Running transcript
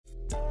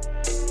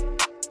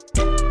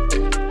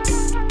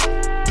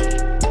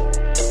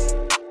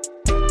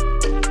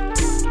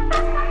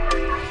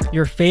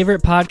Your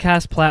favorite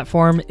podcast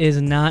platform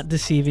is not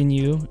deceiving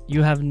you.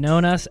 You have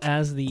known us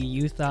as the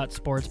You Thought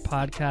Sports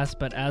Podcast,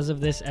 but as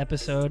of this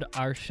episode,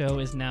 our show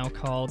is now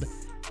called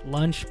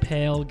Lunch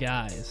Pail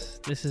Guys.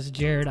 This is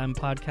Jared. I'm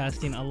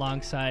podcasting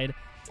alongside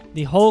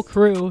the whole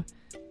crew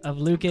of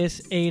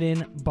Lucas,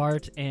 Aiden,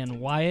 Bart, and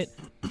Wyatt.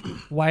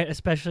 Wyatt,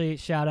 especially,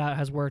 shout out,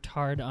 has worked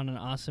hard on an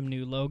awesome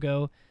new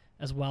logo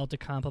as well to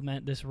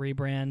complement this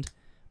rebrand.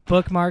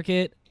 Bookmark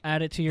it,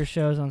 add it to your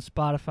shows on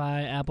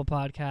Spotify, Apple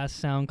Podcasts,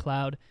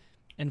 SoundCloud,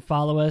 and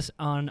follow us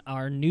on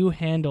our new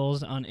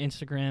handles on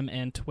Instagram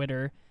and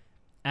Twitter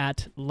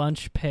at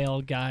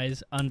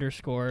lunchpailguys_,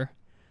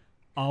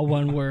 all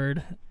one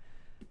word.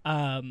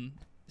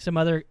 Some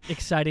other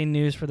exciting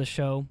news for the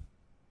show.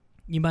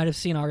 You might have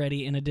seen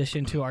already, in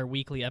addition to our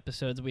weekly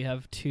episodes, we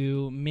have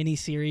 2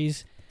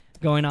 mini-series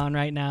going on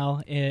right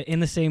now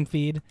in the same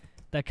feed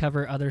that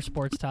cover other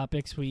sports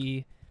topics.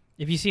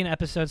 If you see an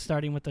episode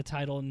starting with the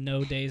title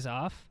No Days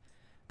Off,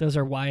 those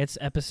are Wyatt's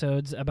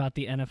episodes about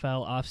the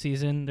NFL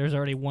offseason. There's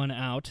already one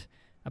out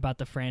about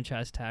the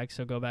franchise tag,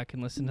 so go back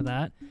and listen to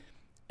that.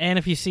 And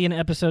if you see an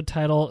episode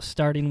title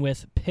starting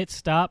with Pit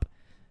Stop,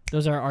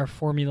 those are our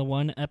Formula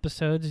One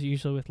episodes,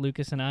 usually with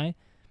Lucas and I.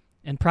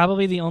 And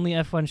probably the only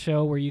F1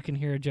 show where you can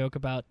hear a joke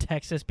about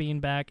Texas being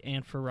back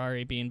and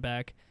Ferrari being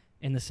back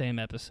in the same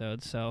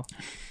episode. So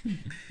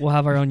we'll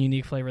have our own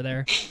unique flavor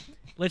there.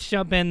 Let's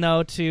jump in,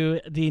 though, to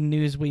the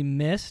news we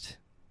missed.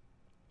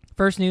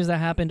 First news that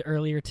happened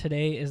earlier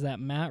today is that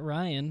Matt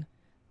Ryan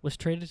was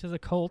traded to the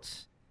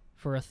Colts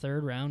for a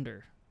 3rd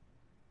rounder.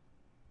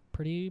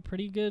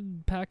 Pretty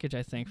good package,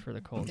 I think, for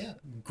the Colts. Yeah,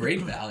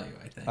 great value,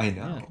 I think. I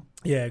know.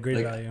 Yeah,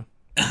 great value.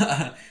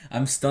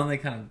 I'm stunned they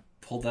kind of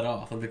pulled that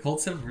off. Like, the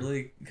Colts have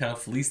really kind of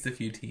fleeced a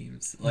few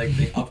teams. Like,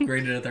 they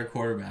upgraded at their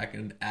quarterback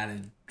and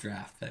added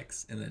draft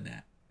picks in the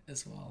net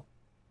as well.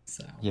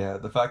 So yeah,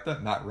 the fact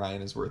that Matt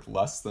Ryan is worth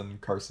less than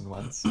Carson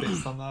Wentz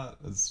based on that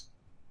is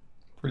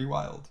pretty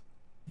wild.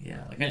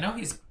 Yeah, like I know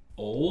he's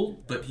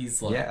old, but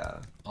he's like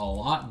a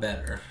lot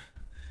better.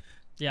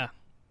 Yeah,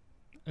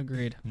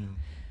 agreed.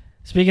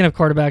 Speaking of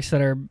quarterbacks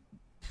that are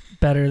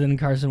better than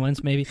Carson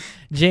Wentz, maybe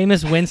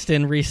Jameis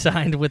Winston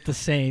re-signed with the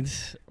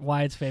Saints.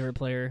 Wyatt's favorite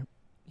player.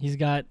 He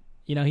got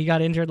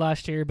injured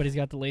last year, but he's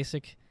got the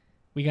LASIK.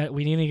 We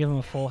need to give him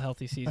a full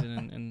healthy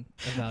season and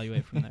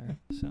evaluate from there.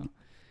 So.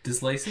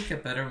 Does LASIK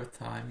get better with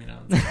time?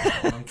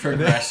 It's a long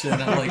progression.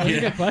 I'm like, That's a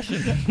good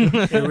question.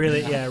 It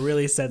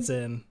really sets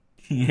in.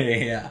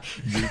 Yeah.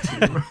 Me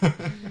too.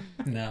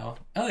 No,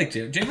 I like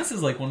Jameis. Jameis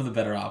is like one of the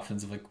better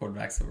options of like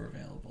quarterbacks that were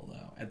available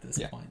though at this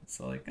point.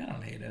 So like, I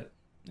don't hate it.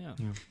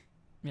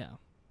 Yeah.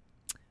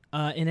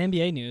 In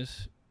NBA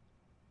news,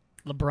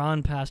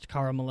 LeBron passed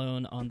Karl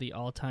Malone on the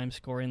all-time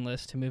scoring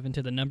list to move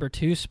into the number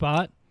 2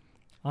 spot.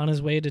 On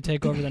his way to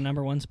take over the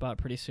number 1 spot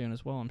pretty soon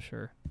as well, I'm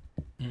sure.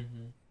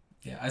 Mm-hmm.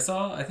 Yeah,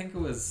 I think it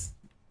was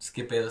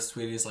Skip Bayless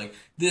tweeted, he's like,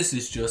 this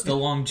is just a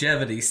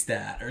longevity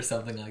stat or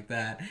something like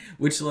that.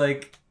 Which,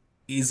 like,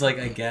 he's like,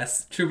 I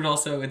guess true, but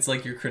also it's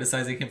like you're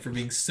criticizing him for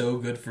being so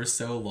good for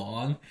so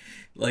long.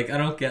 Like, I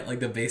don't get,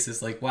 like, the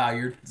basis, like, wow,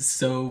 you're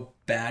so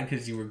bad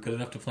because you were good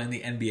enough to play in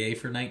the NBA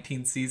for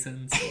 19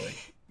 seasons.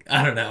 Like,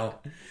 I don't know.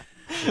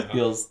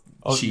 Feels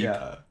cheap.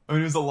 Yeah. I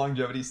mean, it was a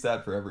longevity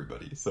stat for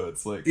everybody, so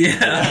it's like...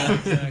 Yeah.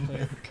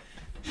 Exactly.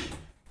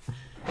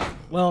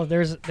 Well,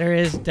 there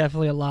is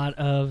definitely a lot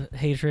of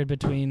hatred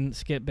between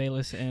Skip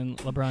Bayless and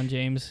LeBron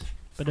James,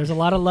 but there's a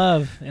lot of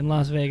love in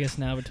Las Vegas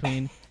now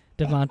between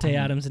Davante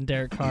Adams and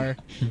Derek Carr.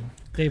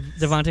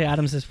 Davante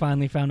Adams has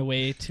finally found a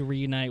way to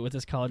reunite with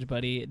his college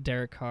buddy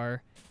Derek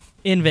Carr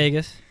in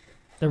Vegas.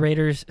 The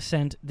Raiders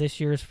sent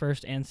this year's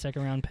 1st and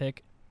 2nd round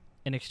pick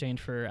in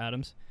exchange for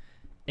Adams.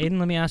 Aiden,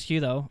 let me ask you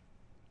though,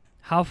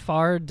 how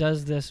far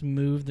does this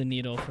move the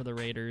needle for the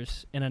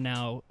Raiders in a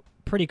now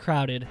pretty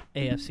crowded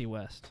AFC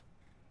West?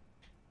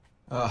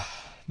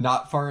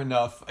 Not far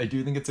enough. I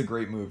do think it's a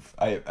great move.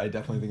 I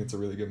definitely think it's a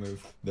really good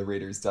move. The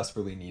Raiders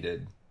desperately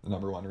needed the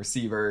number 1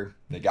 receiver.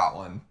 They got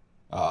one.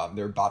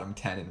 They're bottom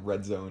 10 in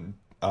red zone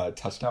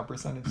touchdown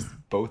percentage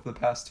both the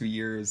past 2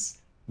 years.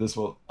 This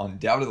will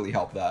undoubtedly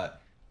help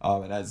that.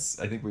 And as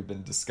I think we've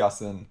been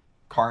discussing,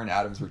 Carr and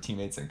Adams were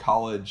teammates in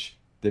college.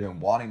 They've been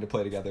wanting to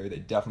play together. They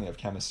definitely have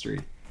chemistry.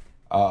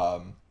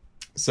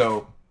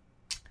 So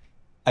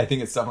I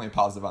think it's definitely a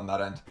positive on that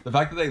end. The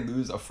fact that they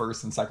lose a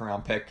 1st and 2nd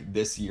round pick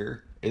this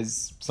year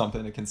is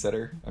something to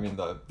consider. I mean,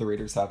 the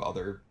Raiders have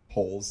other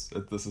holes.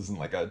 This isn't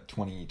like a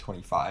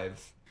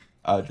 2025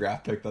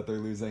 draft pick that they're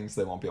losing,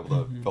 so they won't be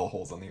able to fill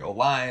holes on the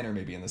O-line or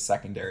maybe in the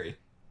secondary.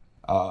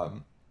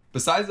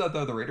 Besides that,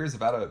 though, the Raiders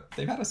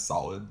they've had a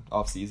solid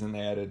offseason.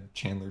 They added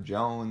Chandler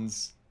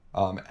Jones,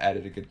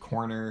 added a good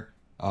corner,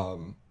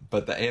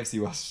 but the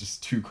AFC West is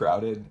just too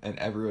crowded, and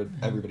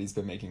everybody's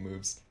been making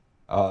moves.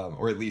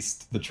 Or at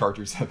least the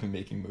Chargers have been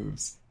making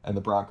moves, and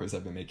the Broncos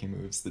have been making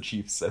moves. The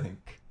Chiefs, I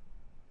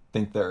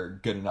think they're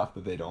good enough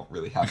that they don't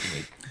really have to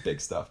make big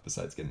stuff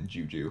besides getting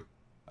Juju.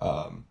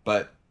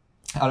 But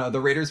I don't know.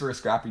 The Raiders were a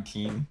scrappy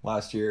team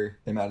last year.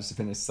 They managed to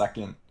finish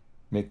 2nd,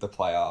 make the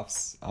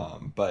playoffs.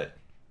 But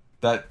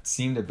that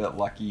seemed a bit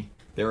lucky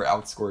They were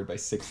outscored by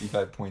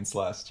 65 points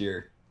last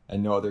year,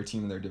 and no other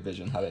team in their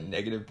division had a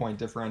negative point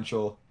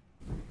differential.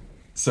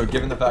 So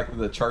given the fact that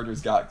the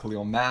Chargers got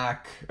Khalil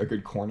Mack, a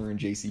good corner in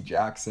J.C.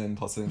 Jackson,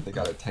 plus I think they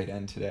got a tight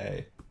end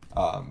today,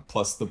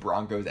 plus the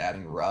Broncos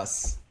adding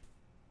Russ,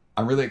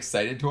 I'm really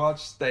excited to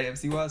watch the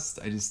AFC West.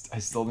 I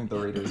still think the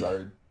Raiders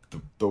are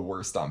the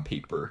worst on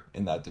paper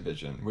in that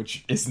division,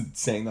 which isn't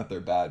saying that they're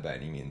bad by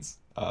any means,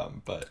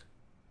 but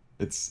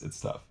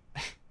it's tough.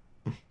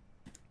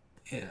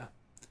 Yeah.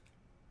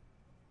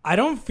 I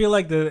don't feel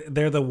like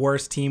they're the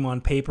worst team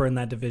on paper in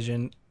that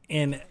division.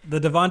 And the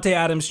Davante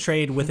Adams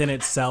trade within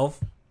itself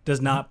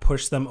does not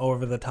push them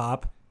over the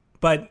top.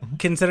 But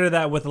consider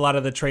that with a lot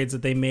of the trades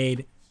that they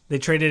made, they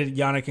traded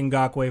Yannick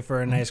Ngakoue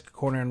for a nice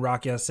corner and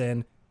Rock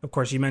Ya-Sin. Of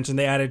course, you mentioned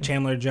they added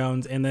Chandler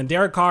Jones. And then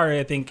Derek Carr,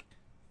 I think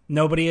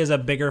nobody is a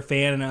bigger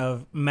fan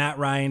of Matt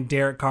Ryan,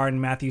 Derek Carr, and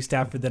Matthew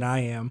Stafford than I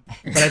am.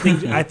 But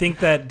I think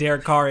that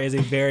Derek Carr is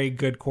a very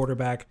good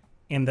quarterback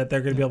and that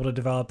they're going to be able to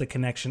develop the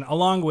connection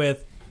along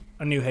with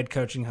a new head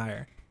coaching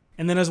hire.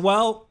 And then as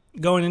well,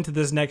 going into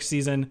this next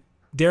season,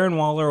 Darren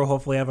Waller will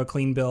hopefully have a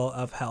clean bill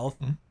of health.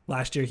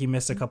 Last year he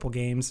missed a couple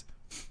games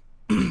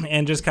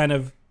and just kind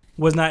of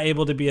was not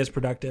able to be as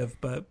productive.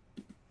 But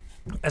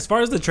as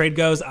far as the trade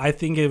goes, I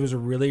think it was a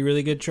really,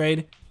 really good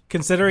trade,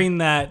 considering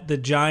that the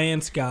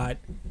Giants got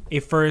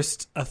a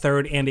first, a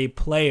third, and a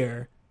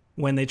player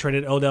when they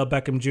traded Odell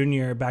Beckham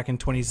Jr. back in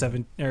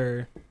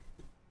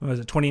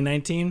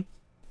 2019.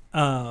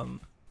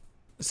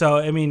 So,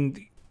 I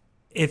mean,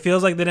 it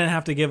feels like they didn't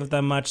have to give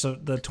them much. So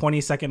the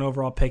 22nd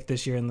overall pick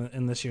this year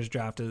in this year's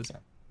draft is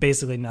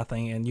basically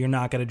nothing, and you're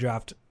not going to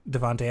draft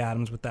Davante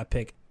Adams with that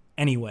pick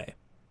anyway.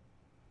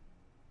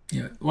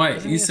 Yeah. Why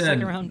you said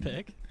second round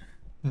pick?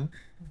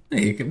 Yeah,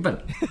 you can,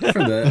 but for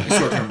the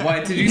short term.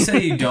 Why did you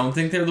say you don't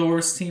think they're the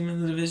worst team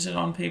in the division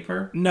on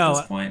paper? No, at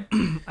this point,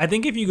 I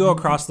think if you go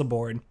across the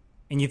board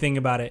and you think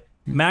about it,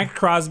 Mac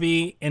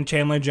Crosby and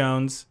Chandler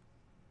Jones,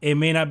 it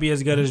may not be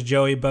as good as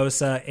Joey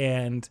Bosa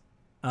and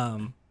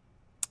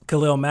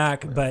Khalil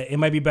Mack, but it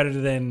might be better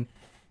than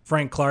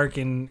Frank Clark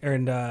and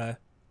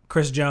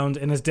Chris Jones,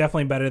 and it's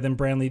definitely better than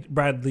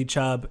Bradley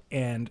Chubb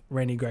and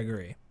Randy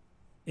Gregory.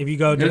 If you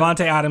go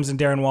Davante Adams and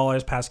Darren Waller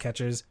as pass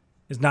catchers,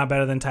 it's not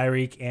better than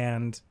Tyreek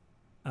and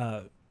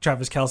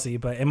Travis Kelce,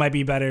 but it might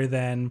be better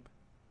than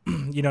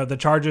the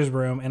Chargers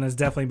room, and it's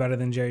definitely better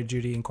than Jerry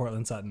Jeudy and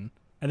Cortland Sutton.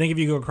 I think if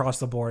you go across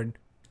the board,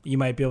 you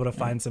might be able to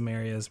find some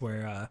areas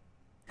where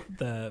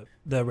the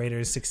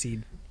Raiders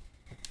succeed.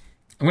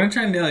 I'm going to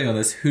try and nail you on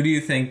this. Who do you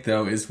think,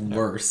 though, is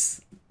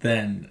worse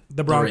than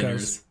the Broncos?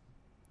 Raiders?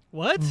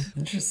 What?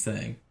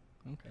 Interesting.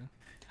 Okay.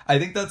 I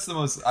think that's the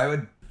most.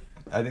 I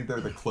think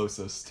they're the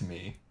closest to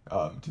me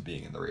to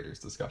being in the Raiders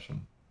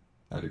discussion.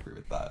 I would agree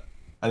with that.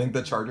 I think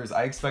the Chargers.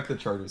 I expect the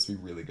Chargers to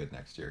be really good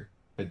next year.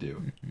 I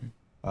do.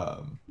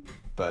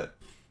 But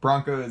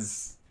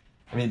Broncos.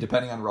 I mean,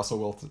 depending on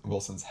Russell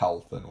Wilson's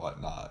health and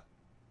whatnot,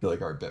 I feel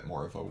like are a bit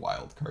more of a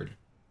wild card.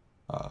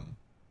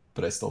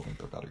 But I still think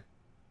they're better.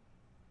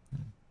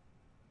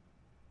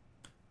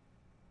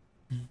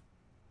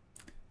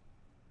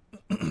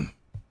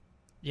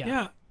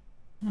 Yeah.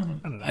 I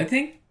don't know. I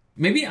think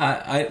maybe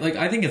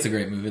I think it's a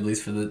great move, at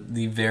least for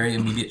the very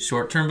immediate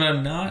short term, but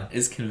I'm not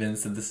as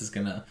convinced that this is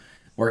going to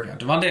work out.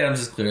 Davante Adams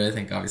is clearly, I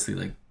think, obviously,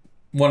 like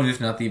one of,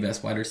 if not the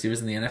best wide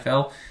receivers in the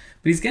NFL, but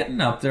he's getting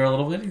up there a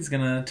little bit. He's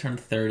going to turn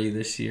 30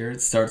 this year.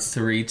 It starts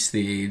to reach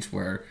the age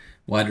where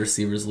wide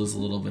receivers lose a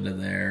little bit of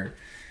their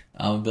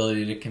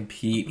ability to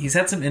compete. He's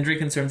had some injury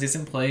concerns. He's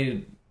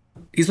played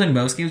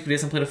most games, but he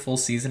hasn't played a full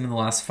season in the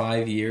last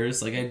 5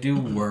 years. Like, I do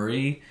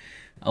worry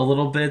a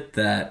little bit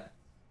that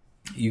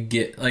you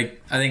get,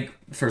 like, I think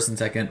first and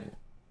second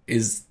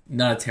is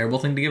not a terrible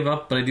thing to give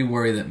up, but I do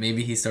worry that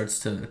maybe he starts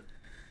to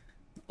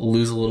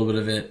lose a little bit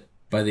of it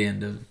by the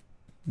end of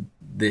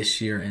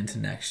this year into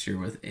next year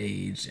with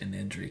age and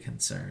injury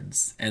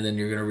concerns. And then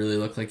you're going to really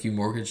look like you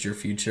mortgaged your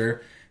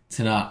future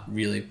to not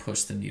really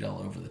push the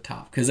needle over the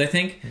top. Because I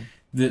think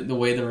the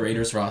way the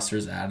Raiders roster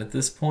is at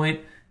this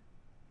point,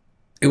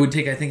 it would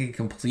take, I think, a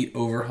complete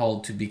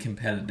overhaul to be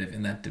competitive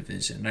in that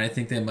division. And I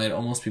think they might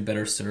almost be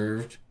better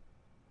served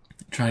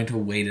trying to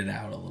wait it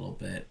out a little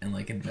bit and,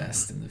 like,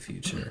 invest in the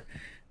future.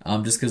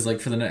 Just because,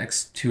 like, for the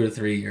next 2 or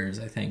 3 years,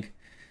 I think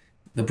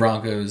the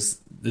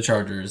Broncos, the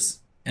Chargers,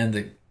 and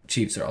the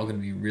Chiefs are all going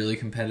to be really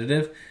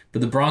competitive.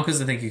 But the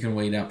Broncos, I think you can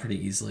wait out pretty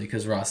easily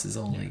because Ross is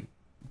only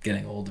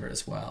getting older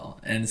as well.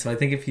 And so I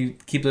think if you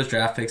keep those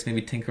draft picks,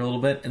 maybe tinker a little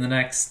bit in the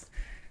next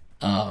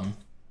 2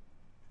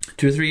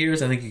 or 3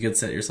 years, I think you could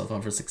set yourself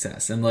up for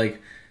success. And,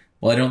 like,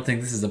 well, I don't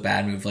think this is a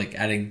bad move. Like,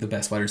 adding the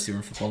best wide receiver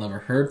in football never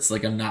hurts.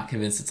 Like, I'm not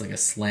convinced it's like a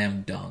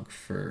slam dunk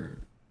for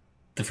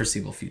the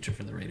foreseeable future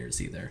for the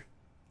Raiders either.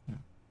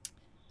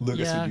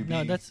 Lucas, Yeah, would you be...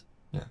 no, that's...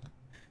 Yeah.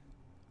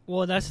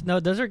 Well,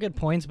 those are good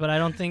points, but I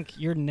don't think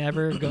you're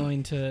never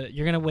going to...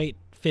 You're going to wait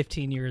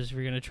 15 years if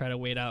you're going to try to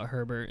wait out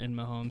Herbert and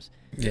Mahomes.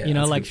 Yeah, you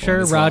know, like,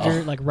 sure,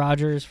 Roger,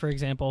 Rodgers, for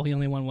example, he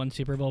only won 1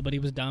 Super Bowl, but he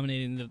was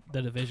dominating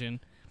the division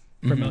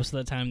for most of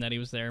the time that he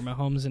was there.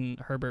 Mahomes and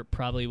Herbert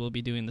probably will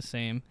be doing the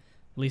same.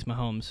 At least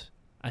Mahomes,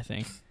 I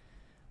think.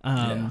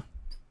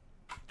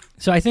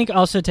 So I think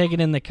also taking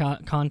in the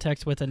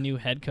context with a new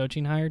head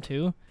coaching hire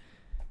too,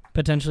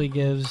 potentially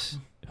gives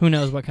who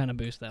knows what kind of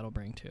boost that'll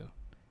bring too.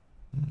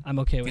 I'm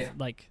okay with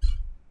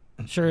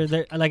sure.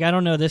 I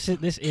don't know. This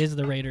is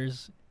the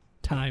Raiders'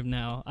 time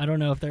now. I don't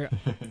know if they're.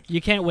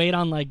 You can't wait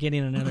on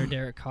getting another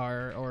Derek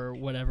Carr or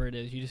whatever it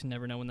is. You just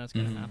never know when that's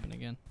going to happen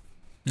again.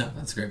 No,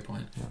 that's a great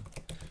point. Yeah.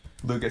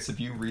 Lucas, if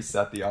you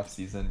reset the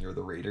offseason, you're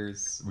the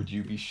Raiders, would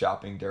you be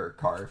shopping Derek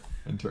Carr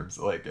in terms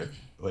of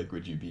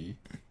would you be?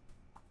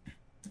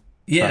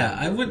 Yeah,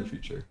 I would.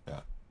 Future?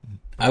 Yeah.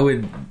 I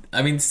would.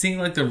 I mean, seeing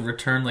the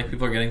return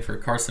people are getting for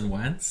Carson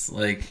Wentz,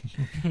 I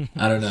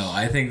don't know.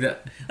 I think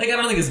that I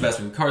don't think it's the best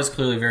move. Carr's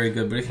clearly very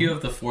good, but if you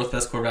have the fourth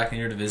best quarterback in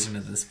your division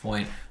at this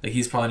point,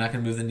 he's probably not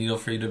going to move the needle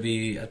for you to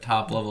be a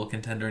top level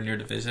contender in your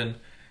division.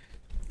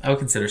 I would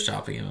consider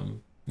shopping him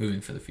and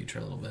moving for the future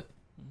a little bit.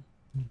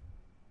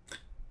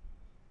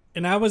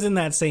 And I was in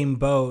that same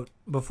boat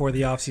before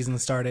the offseason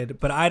started,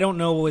 but I don't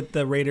know what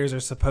the Raiders are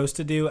supposed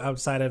to do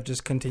outside of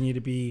just continue to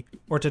be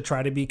or to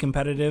try to be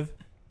competitive.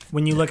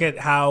 When you look at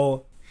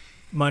how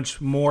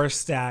much more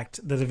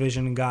stacked the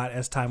division got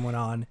as time went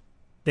on,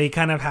 they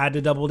kind of had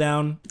to double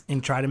down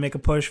and try to make a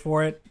push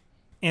for it.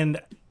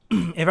 And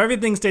if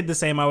everything stayed the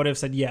same, I would have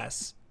said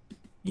yes.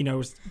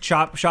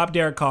 Shop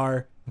Derek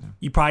Carr.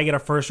 You probably get a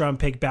first-round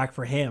pick back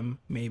for him,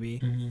 maybe,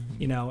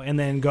 and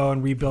then go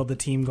and rebuild the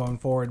team going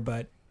forward.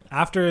 But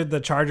after the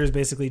Chargers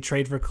basically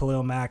trade for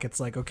Khalil Mack,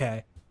 it's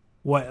okay,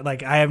 what?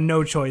 I have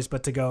no choice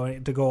but to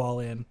go all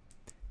in.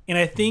 And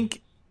I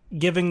think,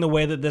 given the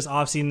way that this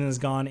offseason has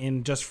gone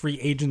in just free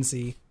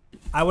agency,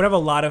 I would have a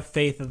lot of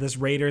faith that this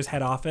Raiders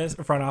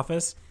front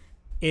office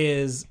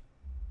is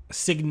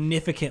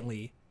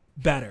significantly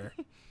better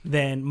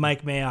than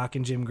Mike Mayock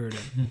and Jim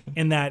Gruden.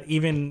 And that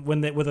even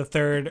with a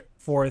third,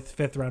 fourth,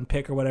 fifth round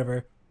pick or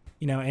whatever,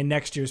 and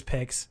next year's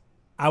picks,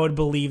 I would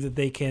believe that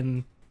they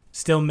can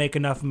still make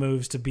enough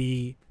moves to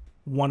be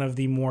one of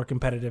the more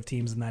competitive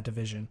teams in that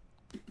division.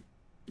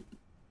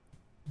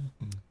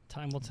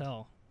 Time will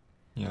tell.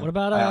 Yeah. What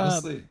about I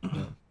honestly,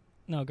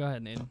 No, go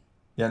ahead, Nathan.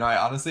 Yeah, no, I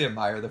honestly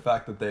admire the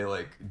fact that they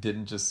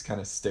didn't just kind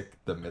of stick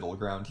the middle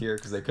ground here,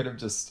 because they could have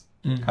just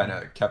kind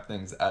of kept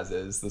things as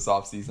is this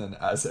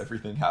offseason as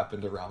everything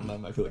happened around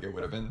them. I feel like it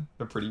would have been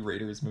a pretty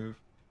Raiders move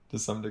to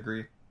some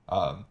degree.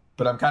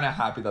 But I'm kind of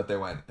happy that they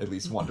went at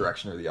least one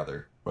direction or the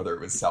other, whether it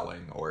was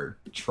selling or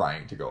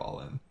trying to go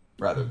all in,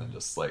 rather than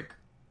just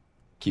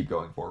keep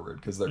going forward,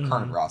 because their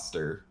current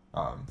roster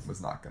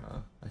was not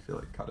gonna, I feel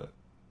cut it.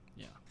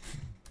 Yeah,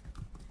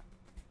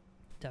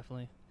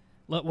 definitely.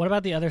 What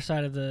about the other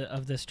side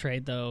of this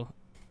trade though,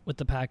 with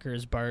the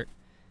Packers, Bart?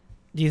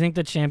 Do you think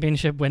the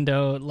championship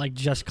window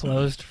just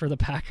closed for the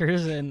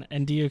Packers,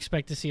 and do you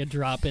expect to see a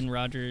drop in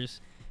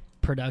Rodgers'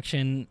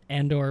 production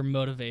and or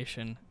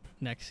motivation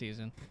next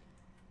season?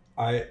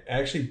 I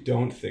actually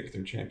don't think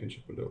their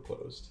championship window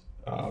closed.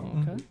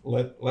 Okay.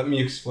 Let me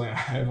explain. I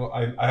have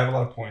a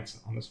lot of points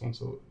on this one,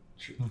 so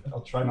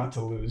I'll try not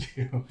to lose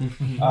you.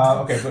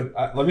 Okay,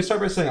 but let me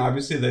start by saying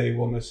obviously they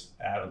will miss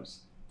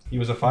Adams. He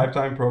was a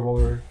 5-time Pro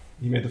Bowler.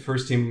 He made the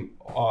first team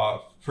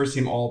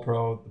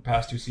All-Pro the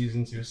past 2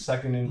 seasons. He was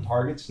second in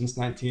targets since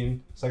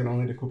 19, second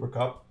only to Cooper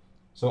Kupp.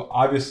 So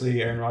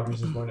obviously Aaron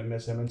Rodgers is going to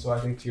miss him. And so I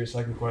think to your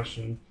second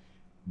question,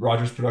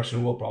 Rodgers'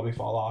 production will probably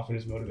fall off and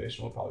his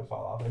motivation will probably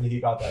fall off. I think he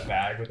got that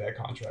bag with that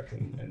contract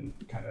and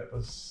kind of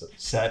was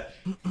set.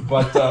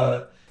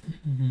 But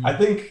I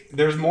think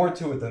there's more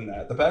to it than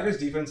that. The Packers'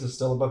 defense is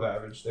still above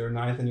average. They were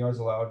 9th in yards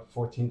allowed,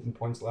 14th in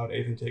points allowed,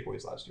 8th in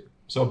takeaways last year.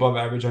 So above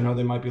average. I know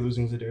they might be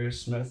losing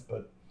Zadarius Smith,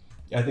 but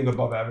I think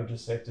above average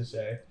is safe to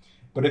say.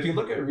 But if you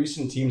look at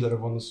recent teams that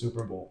have won the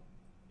Super Bowl,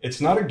 it's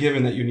not a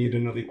given that you need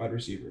an elite wide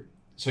receiver.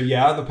 So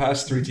yeah, the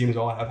past 3 teams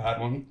all have had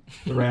one.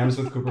 The Rams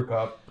with Cooper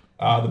Kupp,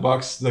 the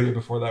Bucks the year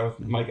before that with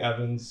Mike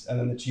Evans, and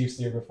then the Chiefs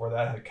the year before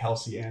that had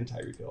Kelsey and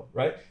Tyreek Hill,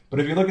 right? But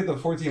if you look at the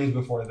 4 teams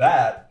before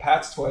that,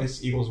 Pats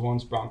twice, Eagles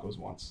once, Broncos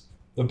once.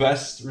 The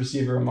best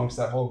receiver amongst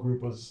that whole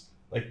group was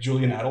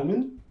Julian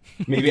Edelman,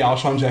 maybe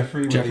Alshon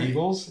Jeffrey with the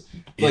Eagles.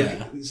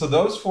 So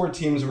those 4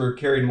 teams were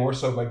carried more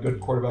so by good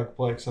quarterback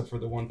play, except for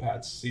the one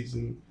Pats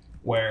season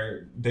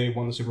where they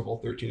won the Super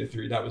Bowl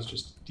 13-3. That was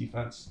just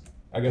defense.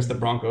 I guess the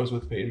Broncos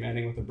with Peyton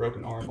Manning with a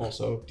broken arm,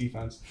 also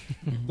defense.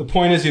 The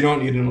point is you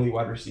don't need an elite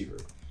wide receiver.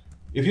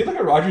 If you look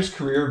at Rodgers'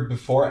 career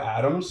before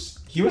Adams,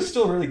 he was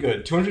still really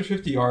good.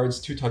 250 yards,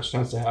 2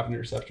 touchdowns to half an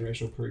interception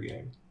ratio per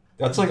game.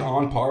 That's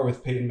on par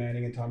with Peyton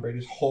Manning and Tom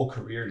Brady's whole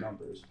career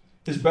numbers.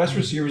 His best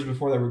receivers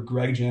before that were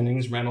Greg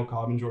Jennings, Randall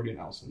Cobb, and Jordy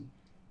Nelson.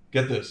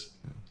 Get this.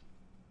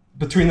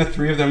 Between the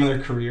 3 of them in their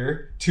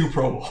career, 2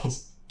 Pro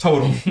Bowls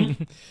total.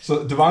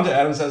 So Davante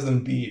Adams has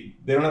them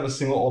beat. They don't have a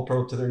single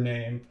All-Pro to their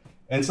name.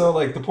 And so,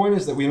 the point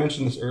is that we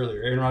mentioned this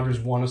earlier. Aaron Rodgers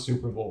won a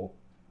Super Bowl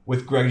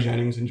with Greg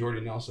Jennings and Jordy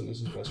Nelson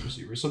as his best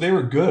receivers. So they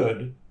were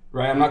good,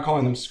 right? I'm not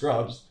calling them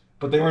scrubs,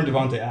 but they weren't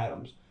Davante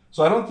Adams.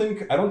 So I don't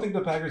think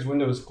the Packers'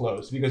 window is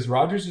closed because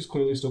Rodgers is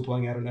clearly still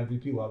playing at an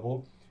MVP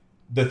level.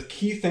 The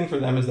key thing for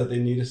them is that they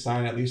need to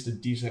sign at least a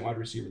decent wide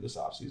receiver this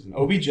offseason.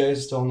 OBJ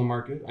is still in the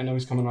market. I know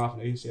he's coming off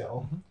an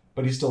ACL, but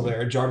but he's still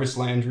there. Jarvis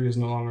Landry is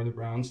no longer in the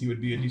Browns. He would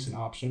be a decent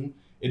option.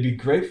 It'd be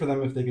great for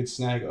them if they could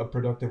snag a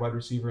productive wide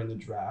receiver in the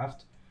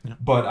draft. Yeah.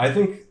 But I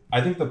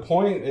think the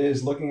point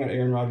is looking at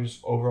Aaron Rodgers'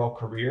 overall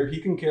career,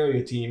 he can carry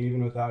a team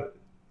even without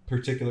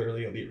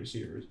particularly elite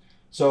receivers.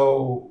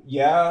 So,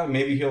 yeah,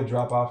 maybe he'll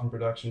drop off in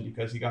production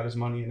because he got his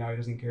money and now he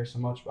doesn't care so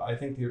much. But I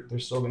think they're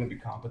still going to be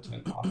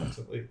competent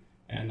offensively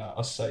and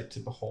a sight to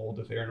behold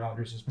if Aaron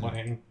Rodgers is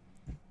playing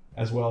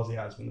as well as he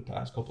has been the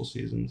past couple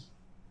seasons.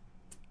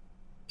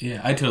 Yeah,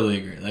 I totally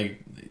agree.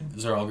 Like,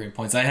 those are all great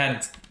points. I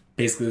had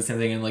basically the same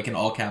thing in, like, in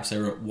all caps. I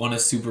wrote, won a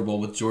Super Bowl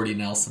with Jordy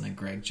Nelson and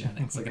Greg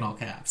Jennings, like, in all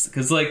caps.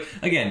 Because, like,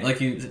 again,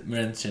 like you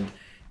mentioned,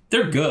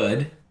 they're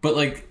good, but,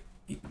 like,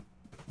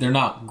 they're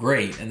not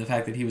great. And the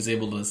fact that he was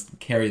able to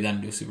carry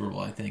them to a Super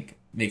Bowl, I think,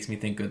 makes me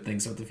think good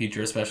things about the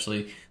future,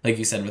 especially, like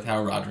you said, with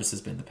how Rodgers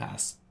has been the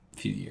past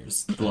few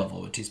years, the level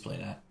at which he's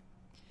played at.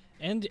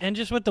 And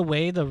just with the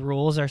way the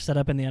rules are set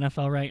up in the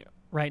NFL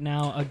right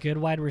now, a good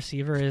wide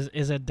receiver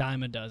is a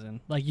dime a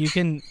dozen. Like you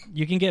can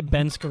get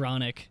Ben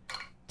Skoranek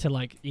to,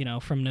 like, you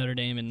know, from Notre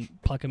Dame and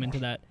pluck him into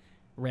that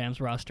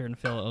Rams roster and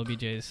fill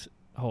OBJ's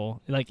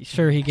hole. Like,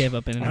 sure, he gave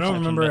up an interception. I don't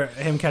remember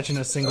him catching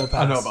a single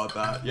pass. I know about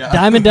that. Yeah,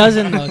 Dime a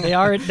dozen though. They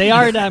are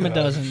a dime a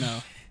dozen though.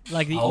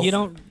 Like you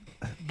don't,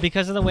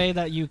 because of the way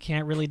that you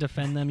can't really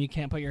defend them, you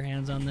can't put your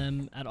hands on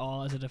them at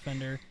all as a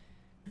defender.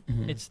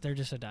 Mm-hmm. They're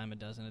just a dime a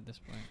dozen at this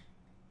point.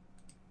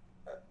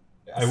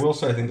 I will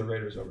say I think the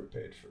Raiders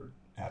overpaid for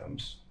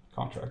Adams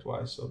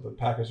contract-wise, so the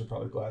Packers are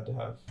probably glad to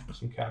have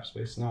some cap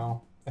space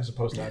now as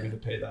opposed to having to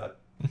pay that.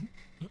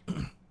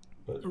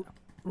 But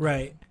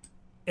Right.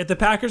 If the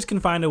Packers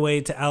can find a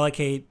way to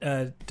allocate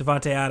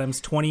Davante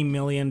Adams' $20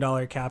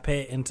 million cap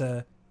hit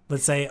into,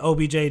 let's say,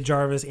 OBJ,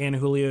 Jarvis, and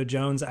Julio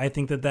Jones, I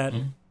think that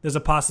there's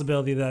a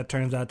possibility that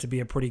turns out to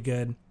be a pretty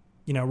good,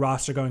 you know,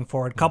 roster going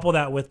forward. Couple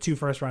that with 2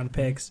 first-round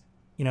picks.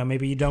 You know,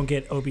 maybe you don't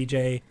get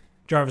OBJ,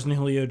 Jarvis, and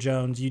Julio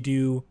Jones. You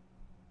do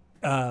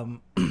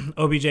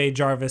OBJ,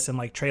 Jarvis, and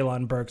like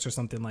Treylon Burks or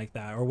something like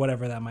that, or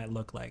whatever that might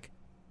look like.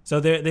 So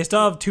they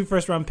still have 2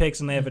 first-round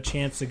picks, and they have a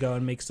chance to go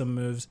and make some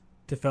moves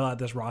to fill out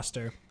this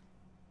roster.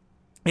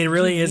 It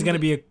really is going to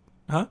be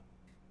a...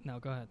 No,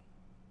 go ahead.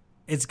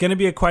 It's going to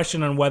be a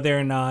question on whether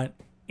or not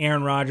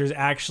Aaron Rodgers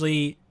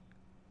actually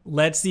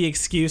lets the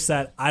excuse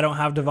that I don't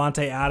have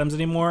Davante Adams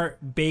anymore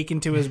bake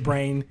into his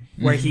brain,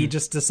 where he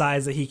just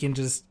decides that he can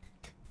just,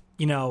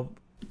 you know,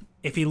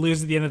 if he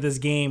loses at the end of this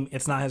game,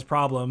 it's not his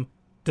problem.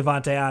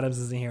 Davante Adams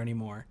isn't here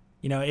anymore.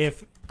 You know,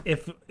 if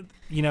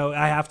you know,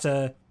 I have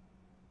a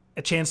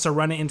chance to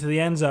run it into the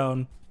end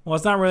zone, well,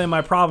 it's not really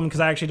my problem because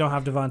I actually don't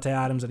have Davante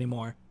Adams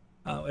anymore.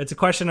 It's a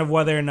question of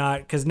whether or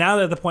not, because now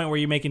they're at the point where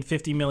you're making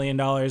 $50 million,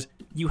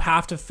 you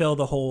have to fill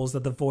the holes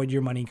that the void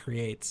your money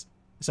creates.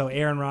 So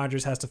Aaron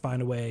Rodgers has to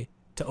find a way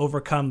to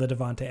overcome the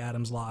Davante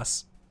Adams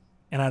loss,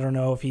 and I don't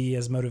know if he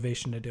has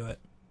motivation to do it.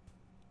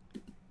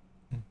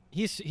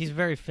 He's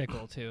very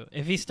fickle too.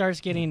 If he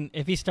starts getting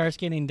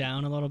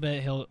down a little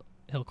bit, he'll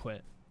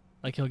quit.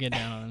 Like he'll get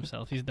down on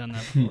himself. He's done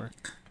that before,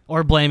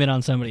 or blame it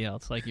on somebody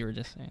else, like you were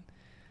just saying.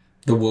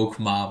 The woke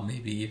mob,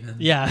 maybe even.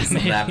 Yeah, He's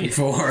done that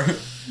before.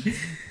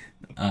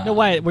 No,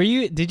 why?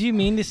 Did you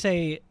mean to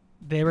say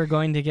they were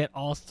going to get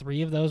all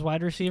 3 of those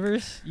wide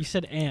receivers? You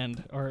said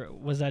and, or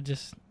was that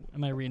just?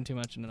 Am I reading too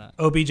much into that?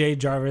 OBJ,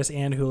 Jarvis,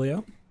 and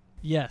Julio.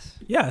 Yes.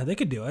 Yeah, they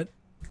could do it.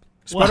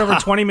 Spread over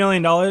 $20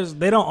 million.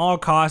 They don't all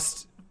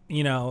cost.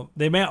 You know,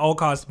 they may all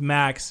cost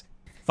max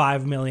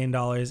 $5 million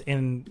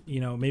and, you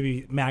know,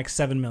 maybe max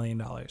 $7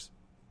 million.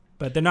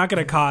 But they're not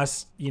going to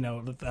cost, you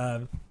know,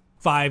 a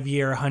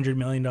 5-year, $100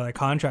 million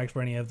contract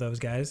for any of those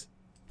guys.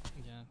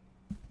 Yeah.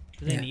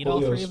 Do they need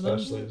Julio all 3 of them?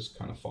 especially is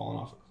kind of fallen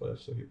off a cliff,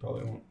 so he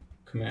probably won't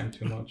command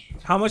too much.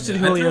 How much did I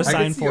Julio could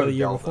sign see for the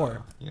year Odell,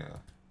 before? though. Yeah.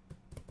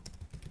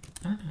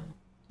 I don't know.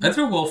 I'd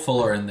throw Will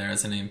Fuller in there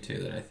as a name too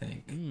that I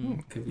think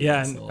could be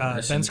Yeah, a and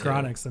nice Ben addition, too.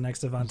 Skoronek's the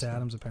next Davante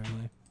Adams,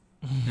 apparently.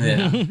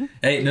 Yeah.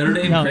 Hey, Notre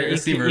Dame No, great EQ.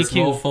 receivers.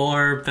 Will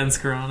Fuller, Ben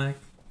Skoranek.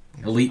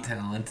 Elite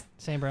talent.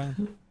 St.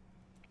 Brown.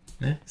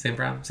 Yeah, St.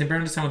 Brown. St.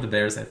 Brown just signed with the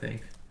Bears, I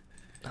think.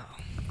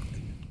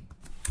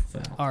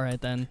 So. All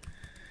right, then.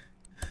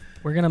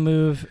 We're going to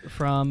move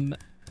from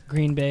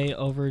Green Bay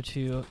over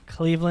to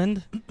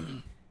Cleveland.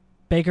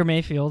 Baker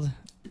Mayfield,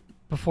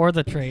 before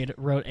the trade,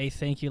 wrote a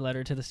thank you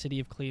letter to the city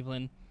of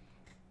Cleveland,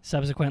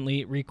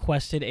 subsequently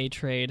requested a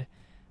trade.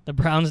 The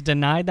Browns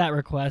denied that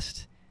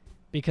request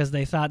because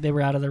they thought they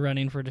were out of the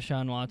running for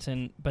Deshaun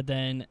Watson, but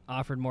then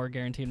offered more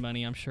guaranteed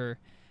money, I'm sure,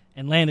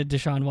 and landed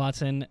Deshaun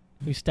Watson,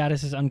 whose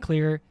status is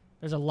unclear.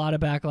 There's a lot of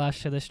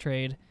backlash to this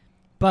trade,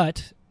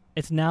 but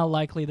it's now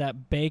likely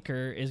that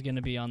Baker is going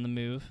to be on the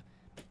move.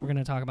 We're going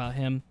to talk about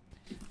him.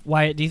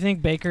 Wyatt, do you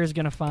think Baker is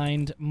going to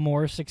find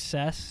more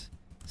success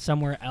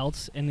somewhere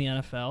else in the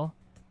NFL?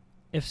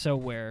 If so,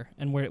 where?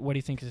 And what do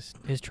you think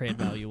his trade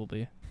value will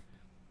be?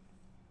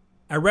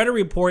 I read a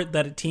report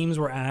that teams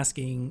were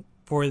asking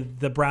for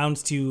the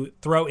Browns to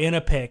throw in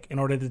a pick in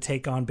order to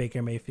take on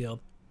Baker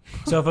Mayfield.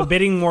 So if a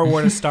bidding war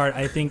were to start,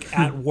 I think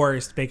at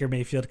worst Baker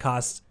Mayfield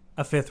costs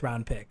a 5th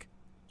round pick.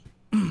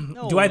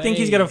 Do I think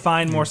he's going to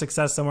find more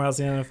success somewhere else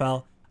in the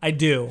NFL? I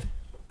do.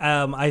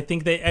 I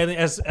think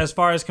as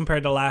far as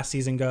compared to last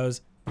season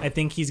goes, I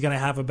think he's going to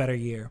have a better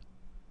year.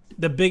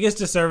 The biggest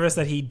disservice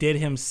that he did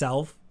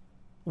himself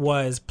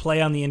was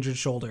play on the injured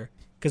shoulder.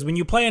 Because when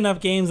you play enough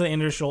games on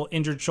the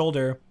injured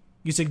shoulder,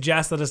 you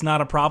suggest that it's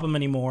not a problem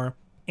anymore.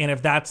 And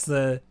if that's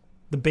the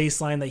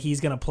baseline that he's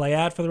going to play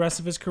at for the rest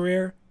of his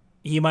career,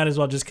 he might as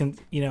well just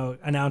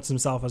announce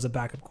himself as a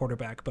backup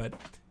quarterback. But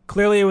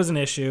clearly it was an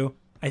issue.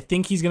 I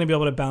think he's going to be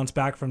able to bounce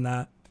back from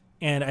that.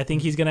 And I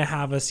think he's going to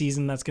have a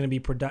season that's going to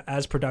be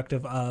as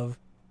productive of,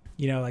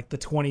 like the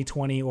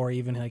 2020 or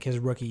even like his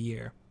rookie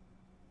year.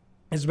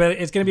 It's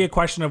going to be a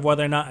question of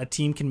whether or not a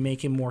team can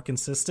make him more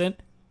consistent.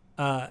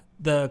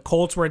 The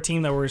Colts were a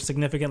team that were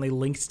significantly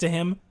linked to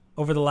him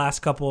over the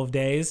last couple of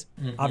days.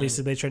 Mm-hmm.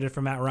 Obviously, they traded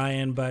for Matt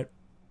Ryan, but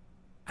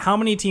how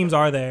many teams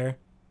are there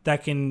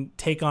that can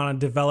take on a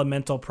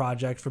developmental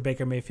project for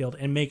Baker Mayfield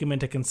and make him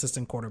into a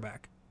consistent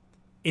quarterback?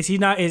 He's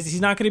not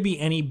going to be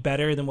any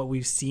better than what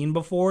we've seen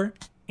before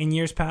in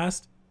years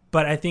past,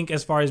 but I think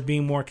as far as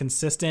being more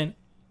consistent,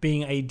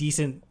 being a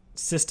decent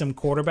system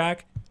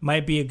quarterback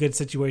might be a good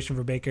situation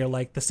for Baker,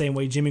 like the same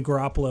way Jimmy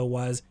Garoppolo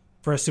was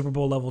for a Super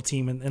Bowl level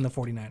team in the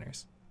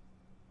 49ers.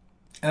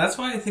 And that's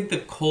why I think the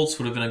Colts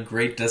would have been a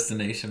great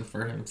destination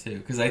for him too,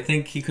 because I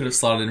think he could have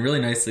slotted in really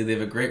nicely. They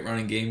have a great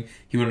running game.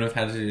 He wouldn't have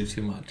had to do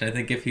too much. I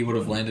think if he would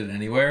have landed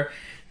anywhere,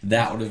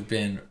 that would have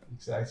been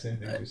exact same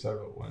thing we said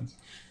about Wentz.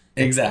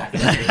 Exactly.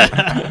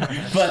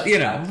 But,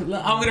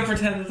 I'm going to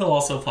pretend that they'll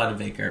also apply to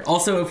Baker.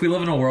 Also, if we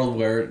live in a world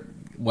where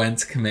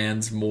Wentz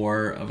commands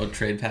more of a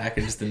trade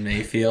package than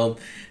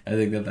Mayfield, I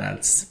think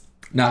that's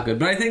not good.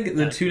 But I think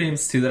the two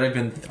names, too, that have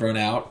been thrown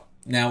out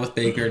now with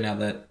Baker, now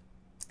that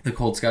the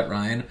Colts got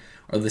Ryan,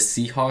 are the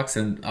Seahawks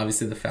and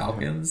obviously the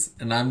Falcons.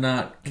 And I'm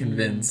not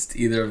convinced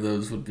either of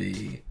those would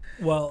be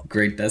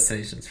great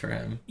destinations for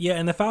him. Yeah,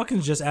 and the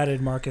Falcons just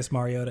added Marcus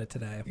Mariota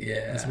today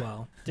as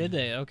well. Did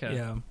they? Okay.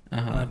 Yeah,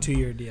 on a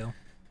 2-year deal.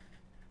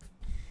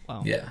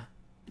 Wow. Yeah.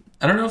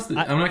 I don't know if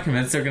I'm not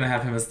convinced they're going to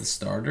have him as the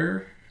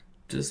starter,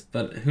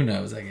 but who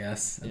knows, I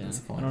guess, at this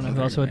point. I don't know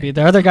who else would be.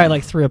 The other guy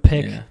threw a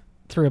pick.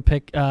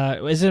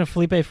 Isn't it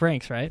Felipe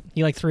Franks, right?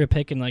 He threw a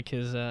pick in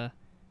his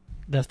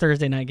the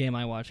Thursday night game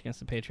I watched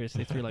against the Patriots.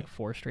 They threw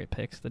 4 straight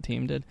picks, the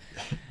team did.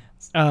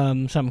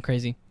 Something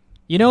crazy.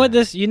 You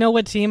know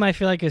what team I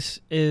feel like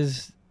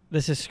is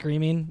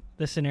screaming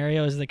this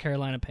scenario is the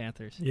Carolina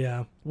Panthers.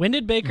 Yeah. When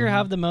did Baker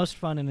have the most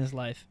fun in his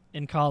life?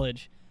 In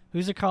college.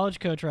 Who's a college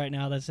coach right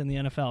now that's in the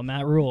NFL?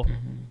 Matt Rule.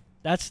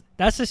 That's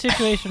the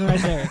situation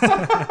right there.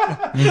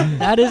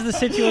 That is the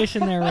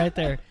situation there right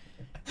there.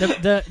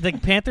 The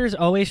Panthers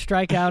always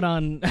strike out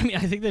on I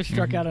think they've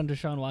struck out on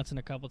Deshaun Watson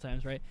a couple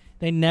times, right?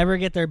 They never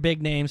get their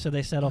big name, so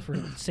they settle for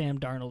Sam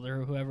Darnold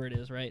or whoever it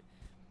is, right?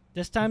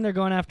 This time they're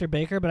going after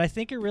Baker, but I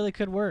think it really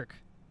could work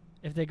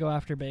if they go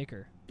after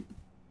Baker.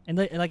 And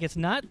it's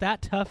not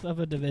that tough of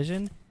a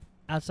division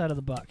outside of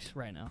the Bucs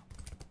right now.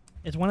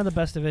 It's one of the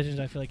best divisions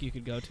I feel like you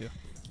could go to.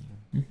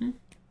 Mm-hmm.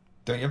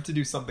 Don't you have to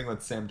do something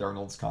with Sam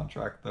Darnold's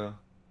contract though?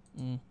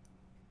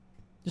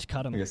 Just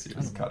cut him. I guess you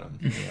just cut him.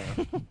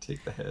 Yeah,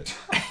 take the hit.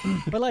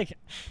 But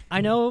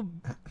I know,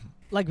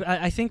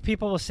 I think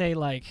people will say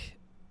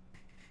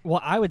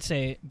I would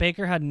say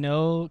Baker had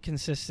no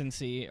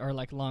consistency or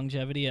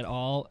longevity at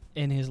all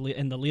in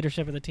the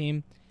leadership of the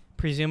team,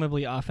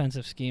 presumably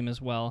offensive scheme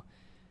as well.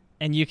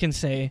 And you can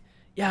say,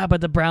 yeah,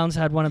 but the Browns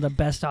had one of the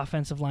best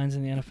offensive lines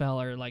in the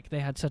NFL, or they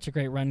had such a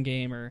great run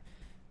game or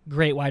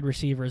great wide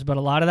receivers. But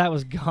a lot of that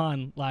was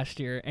gone last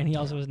year, and he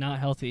also was not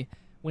healthy.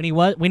 When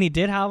he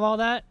did have all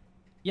that,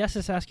 yes,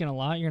 it's asking a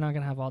lot. You're not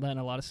going to have all that in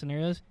a lot of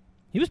scenarios.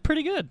 He was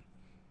pretty good.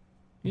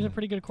 He was a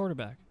pretty good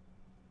quarterback.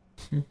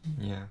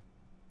 Yeah.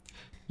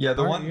 Yeah,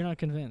 the one... You're not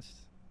convinced.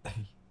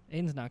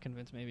 Aiden's not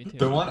convinced maybe, too.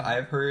 The one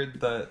I've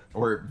heard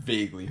or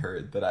vaguely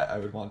heard that I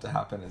would want to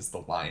happen is the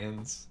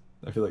Lions.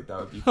 I feel like that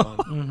would be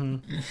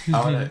fun.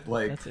 I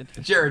want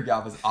to, Jared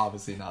Goff is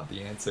obviously not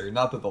the answer.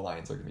 Not that the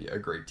Lions are going to be a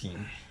great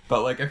team.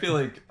 But, I feel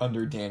like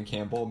under Dan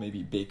Campbell,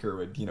 maybe Baker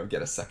would,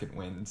 get a second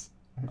wind.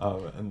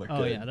 And look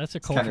good. Yeah, that's a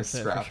it's culture kind of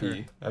fit scrappy. for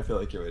sure. I feel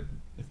like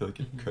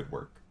it could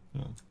work.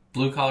 Yeah.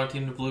 Blue collar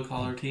team to blue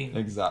collar team.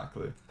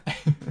 Exactly.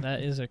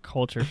 That is a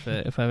culture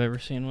fit if I've ever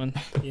seen one.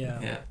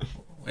 Yeah.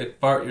 Wait,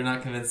 Bart, you're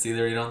not convinced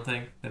either. You don't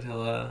think that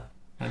he'll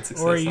find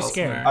success? Or are you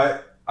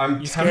scared?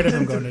 I'm scared of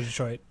him going to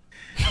Detroit.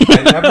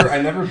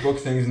 I never book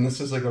things, and this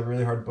is a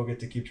really hard book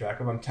to keep track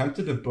of. I'm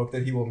tempted to book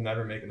that he will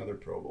never make another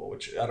Pro Bowl,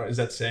 which is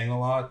that saying a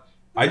lot?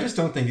 I just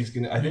don't think he's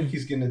gonna. I think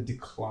he's gonna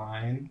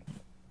decline.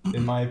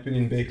 In my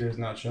opinion, Baker has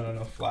not shown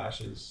enough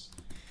flashes.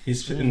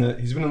 He's been in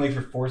the league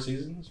for 4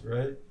 seasons,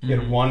 right? He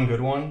had one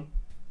good one.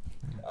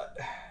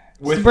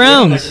 It's the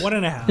Browns.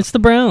 1.5. It's the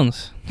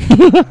Browns.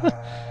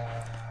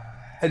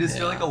 I just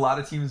feel like a lot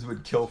of teams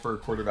would kill for a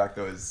quarterback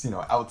that was,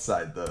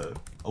 a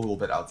little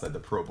bit outside the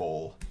Pro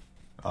Bowl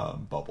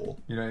bubble.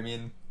 You know what I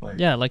mean?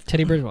 Like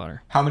Teddy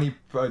Bridgewater. How many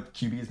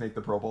QBs make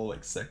the Pro Bowl?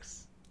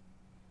 6?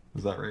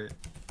 Is that right?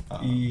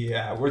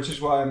 Yeah, which is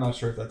why I'm not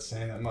sure if that's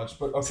saying that much.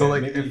 But okay, so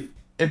maybe...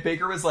 if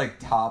Baker was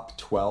top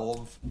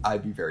 12,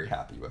 I'd be very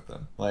happy with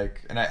him.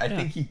 And I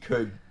think he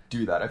could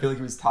do that. I feel like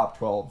he was top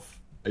 12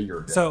 a year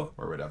ago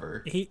or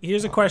whatever.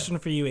 Here's a question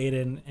for you,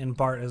 Aiden, and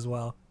Bart as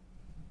well.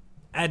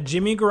 At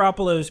Jimmy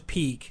Garoppolo's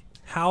peak,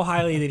 how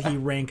highly did he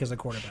rank as a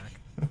quarterback?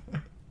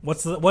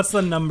 What's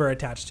the number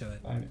attached to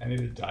it? I need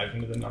to dive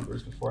into the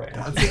numbers before I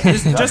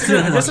answer. Just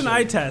an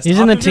eye test. He's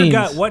Off in the of your teens.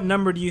 gut, what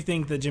number do you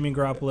think that Jimmy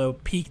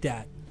Garoppolo peaked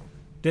at?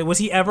 Was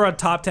he ever a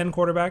top 10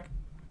 quarterback?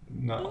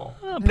 No.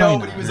 No,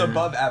 but he was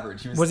above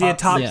average. Was he a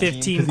top 16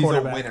 15 'cause he's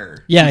quarterback? a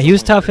winner. Yeah, He's he a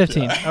was top winner,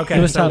 15. yeah. Okay,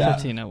 He was so top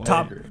 15 at one.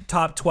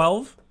 Top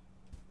 12?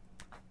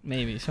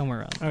 Maybe somewhere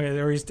around. Okay,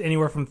 or he's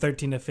anywhere from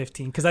 13 to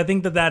 15. Because I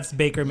think that's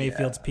Baker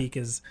Mayfield's peak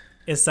is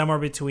somewhere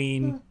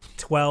between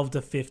 12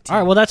 to 15. All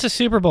right, well that's a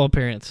Super Bowl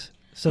appearance.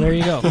 So there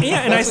you go. Yeah,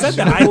 and I said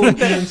that. I think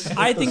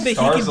that he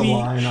Stars could be.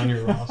 align on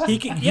your roster. He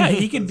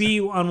could be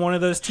on one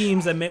of those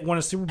teams that won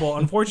a Super Bowl.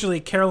 Unfortunately,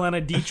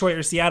 Carolina, Detroit,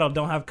 or Seattle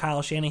don't have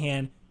Kyle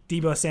Shanahan,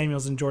 Deebo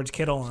Samuels, and George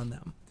Kittle on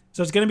them.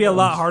 So it's going to be a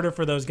lot harder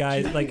for those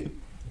guys. Like,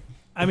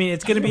 I mean,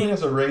 it's going to He be.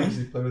 has a rings.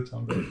 He played with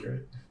Tom Brady, right?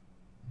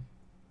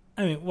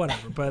 I mean,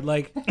 whatever. But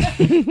like,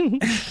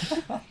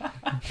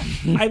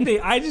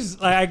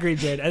 I agree,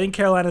 Jared. I think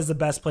Carolina is the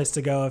best place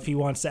to go if he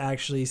wants to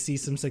actually see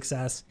some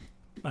success.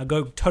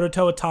 Go toe to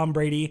toe with Tom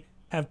Brady.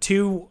 Have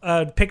two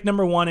pick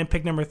number 1 and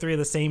pick number 3 of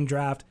the same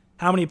draft.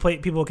 How many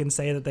people can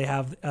say that they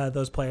have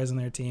those players in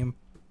their team?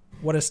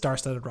 What a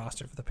star-studded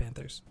roster for the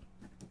Panthers.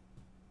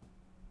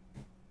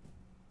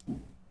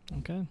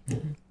 Okay.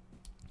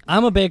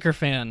 I'm a Baker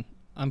fan.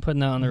 I'm putting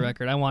that on the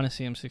record. I want to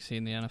see him succeed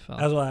in the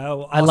NFL. As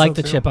well, I like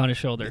the chip on his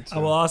shoulder. I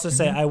will also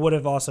say I would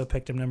have also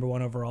picked him number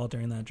 1 overall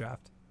during that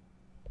draft.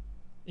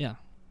 Yeah.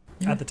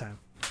 At the time.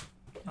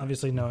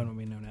 Obviously, knowing what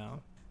we know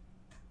now.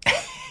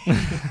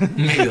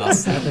 Maybe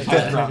less.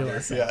 Fifth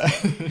rounders, yeah.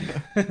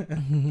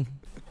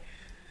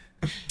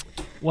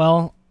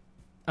 Well,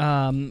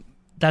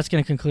 that's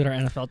going to conclude our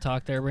NFL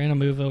talk there. We're going to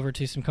move over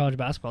to some college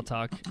basketball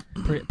talk.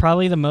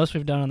 Probably the most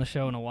we've done on the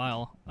show in a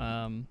while,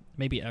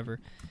 maybe ever.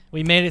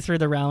 We made it through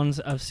the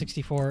rounds of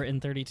 64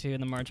 and 32 in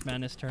the March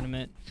Madness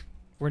tournament.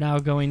 We're now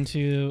going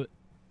to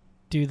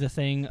do the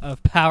thing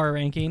of power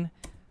ranking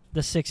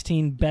the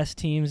 16 best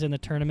teams in the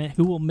tournament.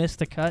 Who will miss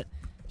the cut?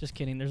 Just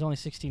kidding. There's only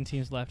 16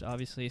 teams left,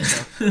 obviously.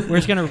 So we're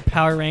just going to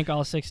power rank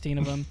all 16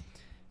 of them.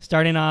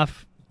 Starting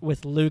off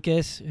with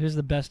Lucas. Who's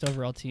the best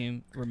overall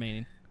team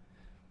remaining?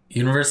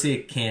 University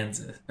of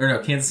Kansas. Or no,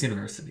 Kansas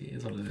University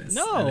is what it is.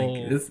 No. I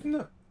think it's,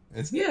 No.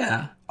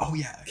 yeah. Oh,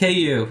 yeah.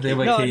 KU. They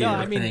went KU,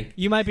 I I mean, think.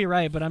 you might be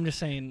right, but I'm just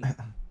saying.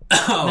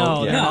 Oh, No,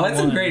 no, they're that's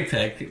not a great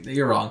pick.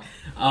 You're wrong.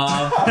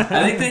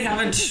 I think they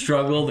haven't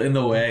struggled in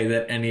the way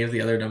that any of the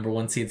other number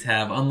 1 seeds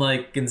have.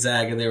 Unlike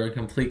Gonzaga, they were in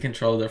complete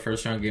control of their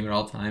first round game at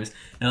all times.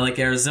 And like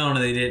Arizona,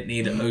 they didn't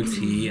need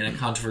OT and a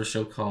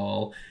controversial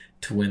call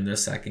to win their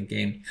second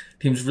game.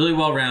 Team's really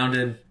well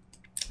rounded.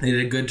 They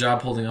did a good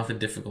job holding off a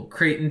difficult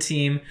Creighton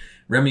team.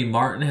 Remy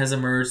Martin has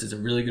emerged as a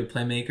really good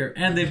playmaker,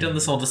 and they've done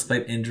this all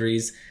despite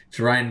injuries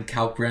to Ryan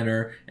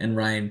Kalkbrenner and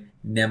Ryan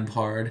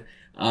Nembhard.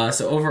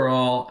 So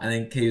overall, I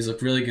think KU's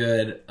look really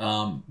good,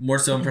 more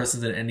so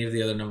impressive than any of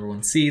the other number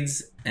 1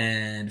 seeds,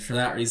 and for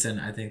that reason,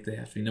 I think they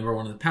have to be number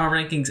 1 in the power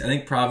rankings. I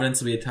think Providence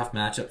will be a tough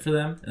matchup for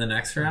them in the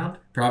next round.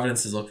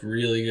 Providence has looked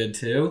really good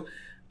too,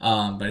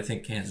 but I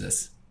think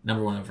Kansas,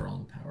 number 1 overall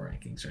in the power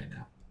rankings right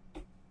now.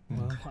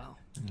 Wow.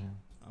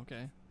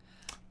 Okay.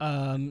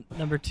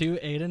 Number 2,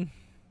 Aiden.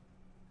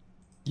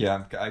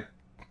 Yeah, I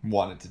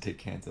wanted to take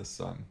Kansas,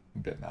 so I'm a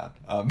bit mad.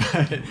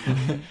 But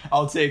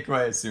I'll take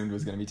what I assumed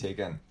was going to be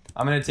taken.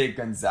 I'm going to take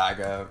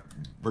Gonzaga,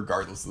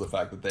 regardless of the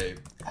fact that they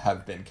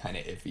have been kind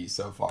of iffy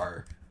so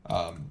far.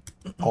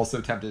 Also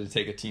tempted to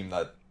take a team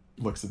that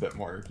looks a bit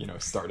more,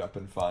 startup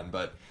and fun.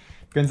 But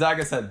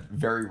Gonzaga's had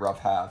very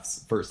rough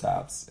first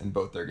halves in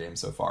both their games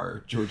so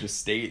far. Georgia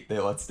State, they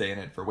let stay in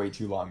it for way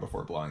too long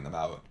before blowing them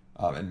out.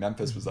 And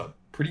Memphis was up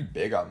pretty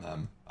big on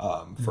them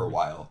for a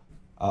while.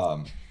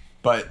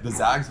 But the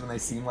Zags, when they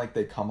seem like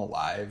they come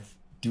alive,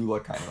 do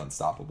look kind of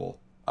unstoppable.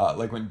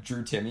 Like when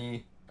Drew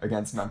Timme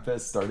against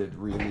Memphis started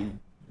really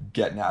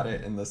getting at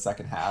it in the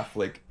second half,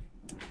 like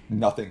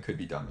nothing could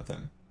be done with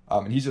him.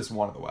 And he's just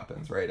one of the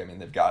weapons, right? I mean,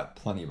 they've got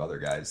plenty of other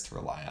guys to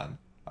rely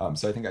on.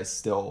 So I think I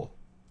still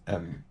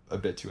am a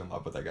bit too in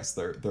love with, I guess,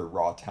 their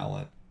raw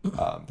talent,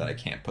 that I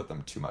can't put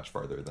them too much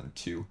farther than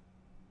 2.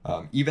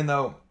 Even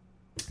though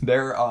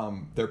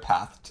their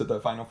path to the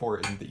Final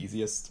Four isn't the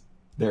easiest.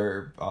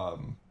 Their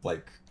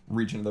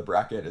region of the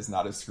bracket is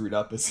not as screwed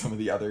up as some of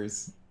the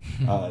others.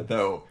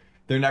 Though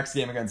their next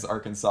game against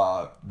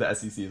Arkansas, the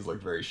SEC has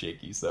looked very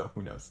shaky, so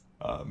who knows?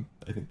 I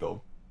think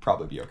they'll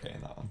probably be okay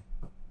in that one.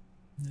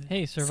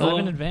 Hey, survive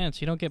in advance.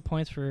 You don't get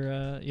points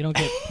for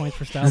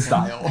style.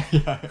 Style.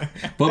 Yeah.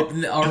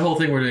 But our whole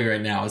thing we're doing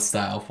right now is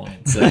style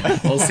points. So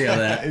we'll see how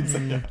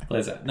that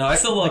plays out. No, I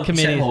still love Chet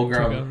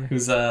Holmgren,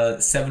 who's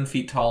 7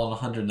 feet tall and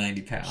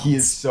 190 pounds. He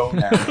is so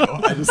narrow.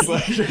 I just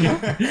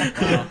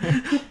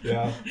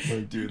Yeah.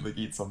 Like, dude,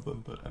 eat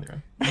something. But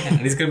anyway.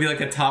 And he's gonna be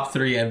like a top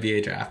 3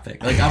 NBA draft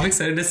pick. Like, I'm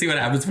excited to see what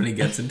happens when he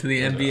gets into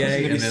the NBA.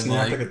 He's And then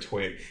snapped like a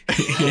twig.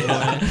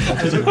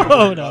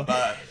 Oh no!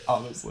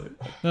 honestly.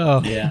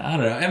 Oh, Yeah, I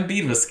don't know.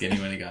 Embiid was skinny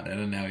when he got in,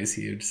 and now he's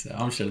huge. So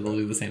I'm sure they'll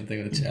do the same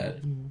thing with Chet.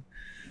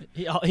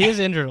 he is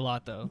injured a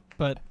lot though.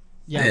 But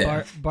yeah,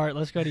 Yeah. Bart,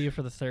 let's go to you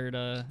for the third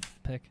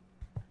pick.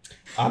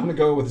 I'm gonna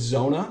go with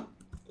Zona.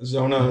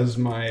 Zona is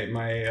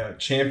my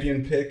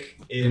champion pick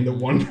in the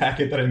one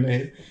bracket that I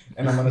made,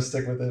 and I'm gonna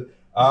stick with it.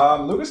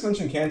 Lucas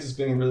mentioned Kansas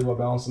being really well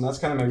balanced, and that's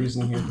kind of my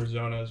reasoning here for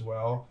Zona as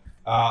well.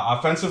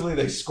 Offensively,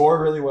 they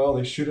score really well.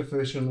 They shoot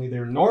efficiently.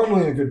 They're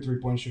normally a good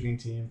three-point shooting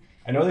team.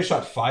 I know they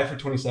shot 5 for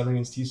 27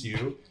 against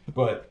TCU,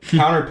 but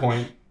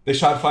counterpoint, they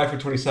shot 5 for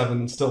 27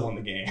 and still won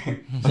the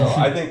game. So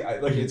I think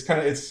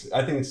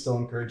it's still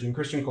encouraging.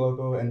 Christian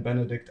Coloko and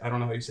Benedict, I don't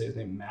know how you say his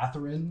name,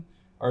 Matherin,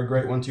 are a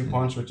great 1-2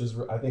 punch, which is,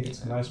 I think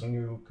it's nice when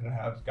you can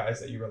have guys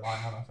that you rely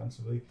on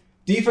offensively.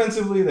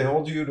 Defensively, they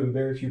hold you to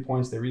very few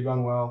points. They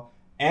rebound well,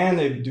 and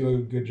they do a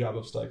good job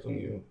of stifling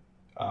you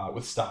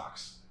with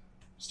stocks,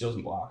 steals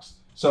and blocks.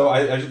 So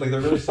I just like they're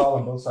really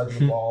solid on both sides of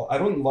the ball. I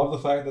don't love the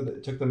fact that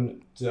it took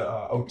them to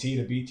OT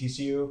to beat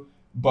TCU,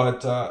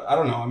 but I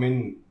don't know. I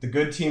mean, the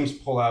good teams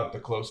pull out the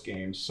close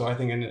games. So I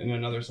think in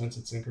another sense,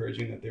 it's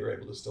encouraging that they were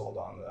able to still hold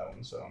on to that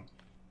one. So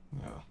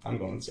I'm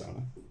going with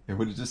Zona. It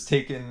would have just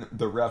taken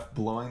the ref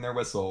blowing their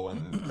whistle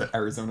when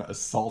Arizona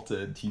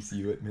assaulted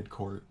TCU at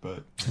midcourt,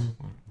 but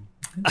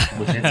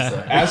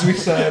as we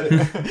said,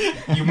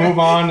 you move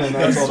on, and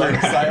that's all that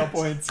style matters.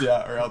 points,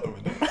 are out the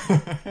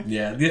window.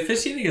 Yeah, the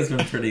officiating has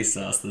been pretty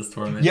sus this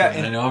tournament. Yeah,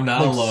 and I and know I'm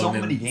not like, alone so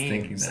in many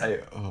thinking games.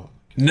 that.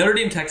 Notre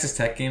Dame Texas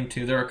Tech game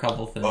too. There were a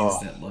couple things Oh.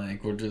 that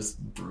like were just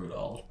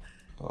brutal.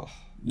 Oh.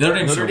 Notre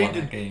Dame should Notre have Dame won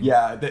did, that game.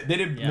 yeah, they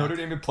did. Yeah. Notre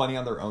Dame did plenty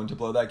on their own to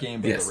blow that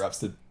game, but Yes. the refs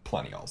did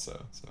plenty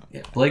also. So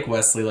Yeah, Blake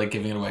Wesley like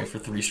giving it away for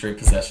 3 straight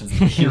possessions.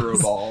 hero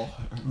ball.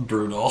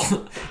 Brutal.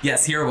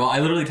 Yes, hero ball. I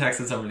literally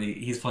texted somebody.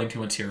 He's playing too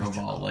much hero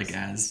ball. Like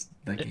as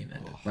that game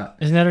ended. Wow.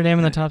 Is Notre Dame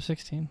in the top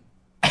 16?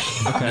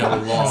 No,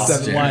 we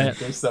lost. Wyatt.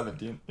 They're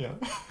 17. Yeah.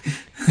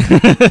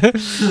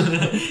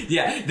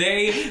 Yeah,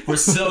 they were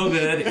so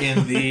good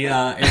in the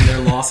in their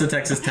loss to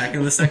Texas Tech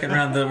in the second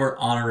round that we're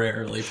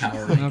honorarily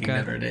power ranking Okay.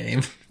 Notre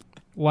Dame.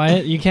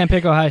 Wyatt, you can't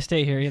pick Ohio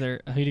State here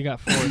either. Who do you got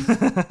fourth?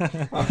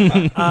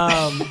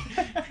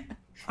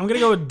 I'm going to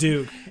go with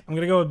Duke. I'm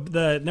going to go with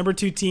the number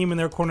 2 team in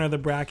their corner of the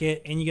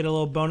bracket, and you get a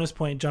little bonus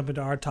point jump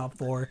into our top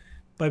 4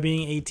 by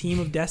being a team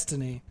of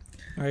destiny.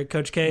 All right,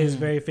 Coach K is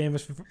very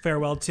famous for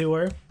farewell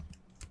tour,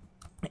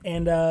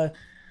 and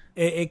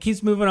it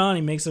keeps moving on.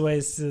 He makes his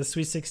way to the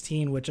Sweet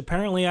 16, which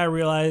apparently I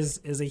realize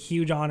is a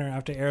huge honor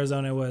after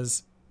Arizona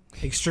was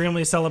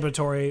extremely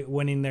celebratory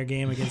winning their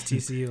game against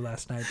TCU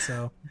last night.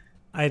 So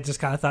I just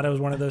kind of thought it was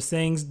one of those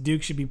things.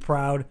 Duke should be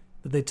proud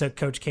that they took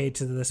Coach K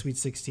to the Sweet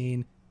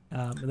 16.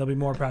 And they'll be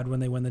more proud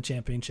when they win the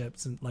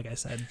championships. And like I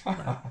said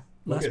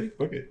last week.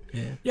 Book it.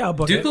 Yeah, I'll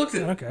book Duke it. looked I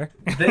at- don't care.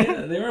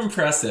 They were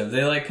impressive.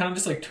 They like kind of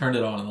just like turned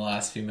it on in the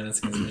last few minutes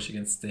against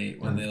Michigan State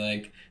when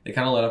they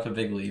kind of let up a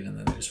big lead and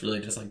then they just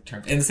really just like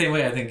turned. In the same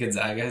way, I think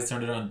Gonzaga has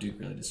turned it on. Duke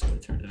really just really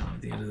turned it on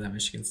at the end of that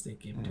Michigan State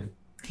game too.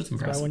 Which was About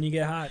impressive. when you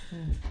get hot.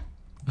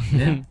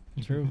 Yeah,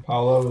 True.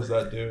 Paulo is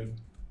that dude.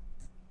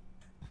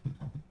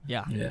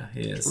 Yeah. yeah,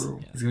 he is.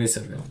 True. He's gonna be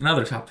so good.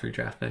 Another top 3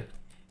 draft pick,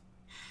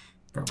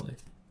 probably.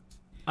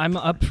 I'm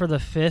up for the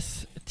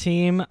 5th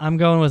team. I'm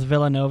going with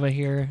Villanova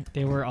here.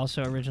 They were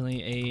also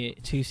originally a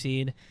 2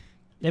 seed.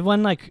 They've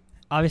won, like,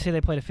 obviously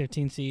they played a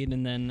 15 seed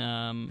and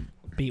then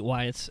beat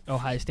Wyatt's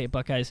Ohio State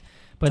Buckeyes.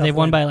 But Tough they've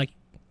won win. by, like,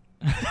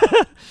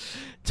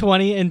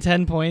 20 and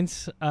 10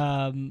 points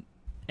and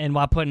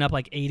while putting up,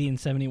 like, 80 and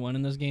 71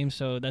 in those games.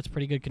 So that's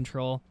pretty good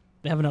control.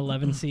 They have an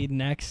 11 seed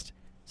next.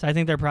 So I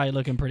think they're probably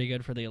looking pretty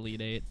good for the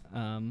Elite 8. So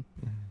I'm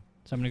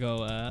going to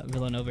go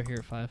Villanova here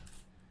at 5.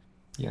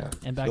 Yeah.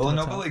 And back to the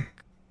Villanova, top.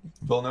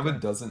 Villanova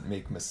doesn't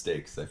make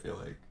mistakes, I feel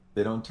like.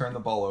 They don't turn the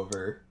ball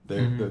over.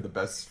 They're the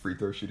best free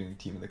throw shooting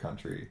team in the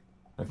country.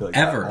 I feel like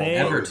Ever, that all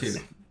ever bodes-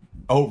 too.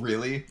 Oh,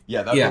 really?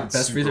 Yeah, that Yeah, bodes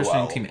best free super throw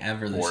shooting well team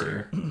ever this for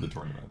year. the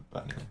tournament.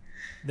 But anyway.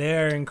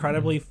 They're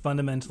incredibly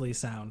fundamentally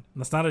sound.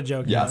 That's not a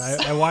joke. Yes.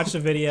 I watched a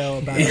video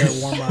about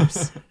their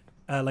warm-ups,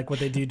 like what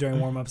they do during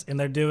warm-ups, and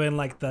they're doing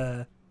like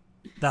the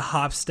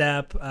hop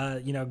step,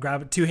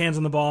 grab 2 hands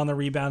on the ball and the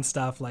rebound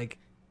stuff. Like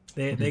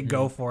they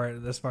go for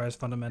it as far as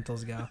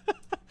fundamentals go.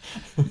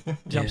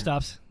 Jump Yeah.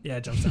 stops. Yeah,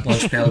 jump stop.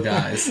 Lunch pail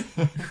guys.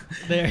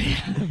 There,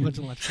 a bunch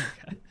of left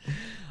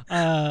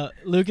guy.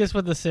 Lucas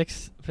with the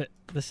sixth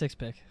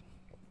pick.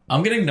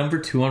 I'm getting number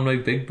 2 on my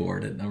big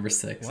board at number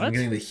 6. I'm What?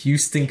 getting the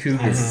Houston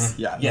Cougars.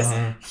 Yeah.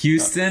 Yes,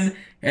 Houston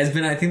has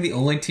been, I think, the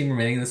only team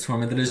remaining in this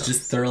tournament that has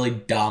just thoroughly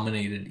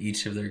dominated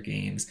each of their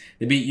games.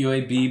 They beat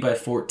UAB by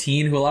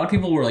 14, who a lot of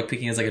people were like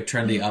picking as like a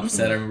trendy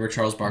upset. I remember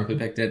Charles Barkley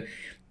picked it.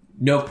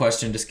 No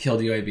question, just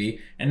killed UAB.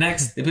 And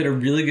next, they played a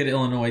really good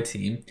Illinois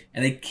team,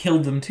 and they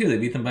killed them too. They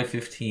beat them by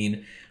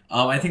 15.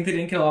 I think they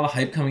didn't get a lot of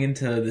hype coming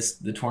into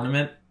the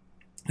tournament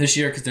this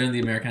year because they're in the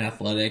American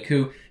Athletic,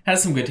 who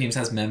has some good teams,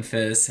 has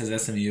Memphis,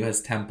 has SMU,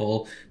 has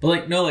Temple, but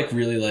like no like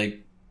really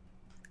like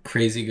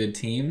crazy good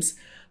teams.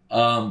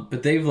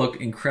 But they've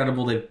looked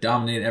incredible. They've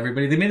dominated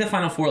everybody. They made the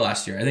Final Four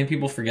last year. I think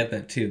people forget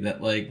that too,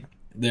 that like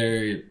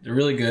they're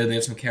really good. They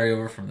have some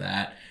carryover from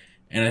that.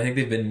 And I think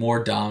they've been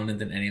more dominant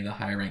than any of the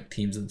higher ranked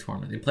teams in the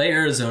tournament. They play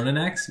Arizona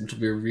next, which will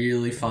be a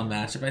really fun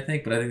matchup, I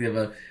think. But I think they have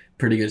a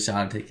pretty good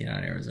shot at taking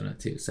out Arizona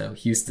too. So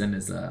Houston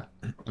is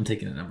I'm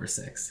taking it number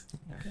 6.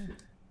 Okay.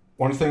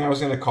 One thing I was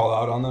going to call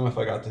out on them if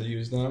I got to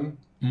use them,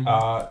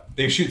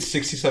 they shoot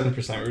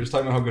 67%. We were just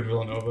talking about how good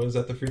Villanova is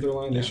at the free throw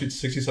line. They shoot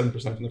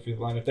 67% from the free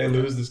throw line. If they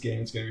lose this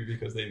game, it's going to be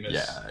because they miss.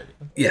 Yeah.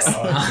 Yes.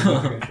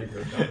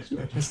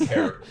 It's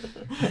terrible.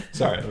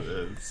 Sorry. It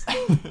is.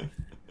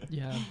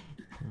 Yeah.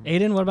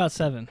 Aiden, what about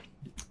 7?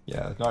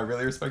 Yeah, no, I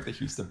really respect the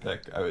Houston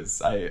pick. I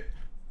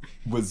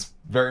was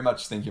very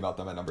much thinking about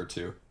them at number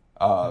 2.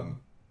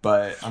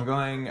 But I'm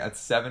going at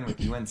 7 with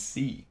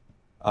UNC.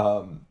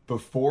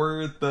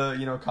 Before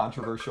the,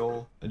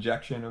 controversial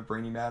ejection of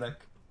Brainy Matic,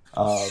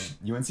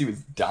 UNC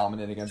was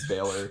dominant against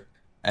Baylor,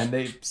 and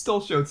they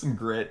still showed some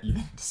grit,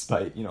 even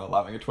despite,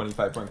 allowing a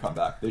 25-point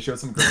comeback. They showed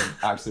some grit in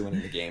actually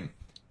winning the game.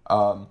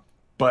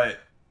 But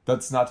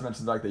that's not to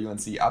mention the fact that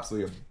UNC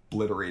absolutely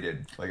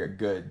obliterated like a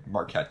good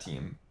Marquette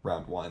team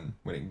round 1,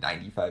 winning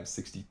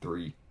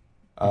 95-63.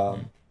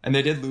 And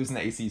they did lose in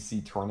the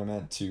ACC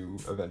tournament to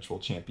eventual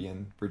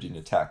champion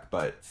Virginia Tech,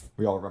 but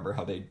we all remember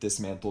how they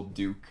dismantled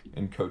Duke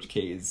in Coach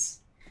K's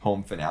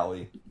home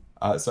finale.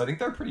 So I think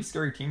they're a pretty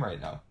scary team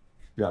right now.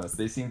 To be honest,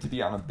 they seem to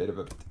be on a bit of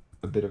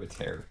a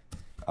tear.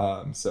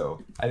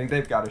 So I think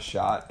they've got a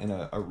shot in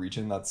a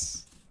region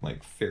that's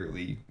like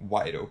fairly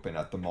wide open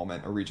at the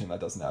moment, a region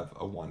that doesn't have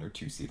a 1 or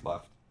 2 seed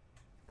left.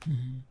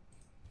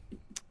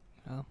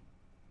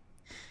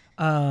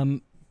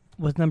 Oh.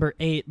 With number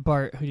 8,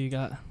 Bart, who do you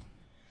got?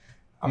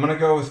 I'm going to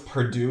go with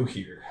Purdue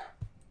here.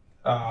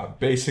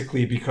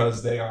 Basically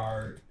because they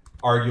are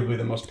arguably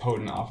the most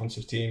potent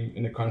offensive team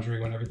in the country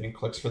when everything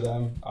clicks for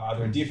them.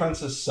 Their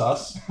defense is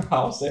sus.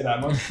 I'll say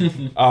that much.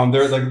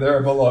 They're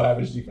a below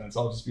average defense.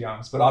 I'll just be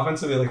honest. But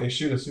offensively, they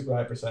shoot a super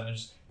high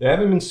percentage. They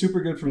haven't been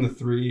super good from the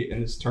 3 in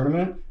this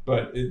tournament,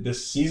 but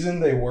this season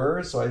they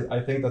were. So I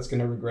think that's going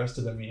to regress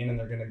to the mean, and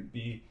they're going to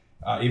be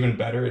even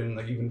better and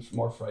even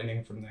more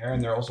frightening from there.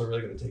 And they're also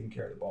really good at taking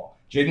care of the ball.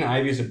 Jaden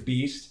Ivey is a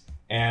beast.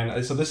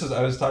 And so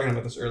I was talking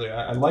about this earlier.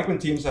 I like when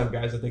teams have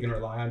guys that they can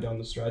rely on down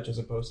the stretch as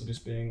opposed to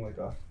just being like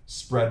a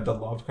spread the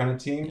love kind of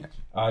team.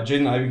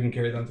 Jaden Ivey can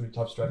carry them through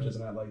tough stretches,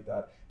 and I like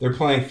that. They're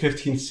playing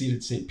 15th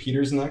seeded St.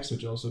 Peter's next,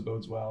 which also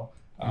bodes well.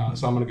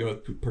 So I'm going to go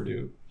with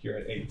Purdue here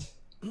at 8.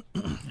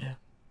 Yeah.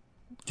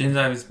 James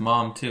Ivey's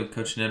mom, too,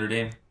 coached Notre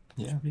Dame.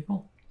 Yeah. Pretty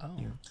cool. Oh.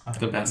 Yeah.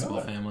 Good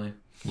basketball family.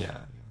 Yeah.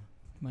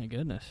 My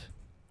goodness.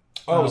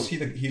 Oh,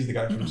 he's the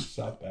guy from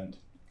South Bend.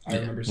 I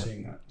remember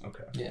seeing that.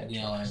 Okay. Yeah,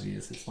 Neil Ivey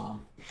is his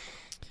mom.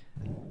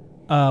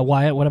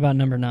 Wyatt, what about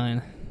number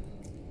 9?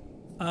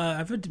 I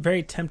have a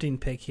very tempting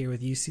pick here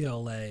with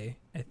UCLA.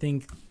 I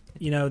think,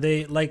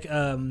 they, like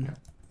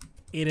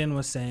Aiden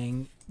was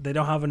saying, they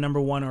don't have a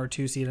number 1 or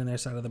 2 seed on their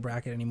side of the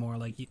bracket anymore,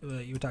 like you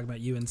were talking about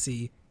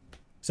UNC.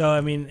 So,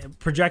 I mean,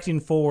 projecting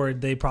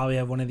forward, they probably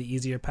have one of the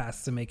easier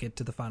paths to make it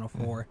to the Final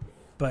Four.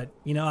 But,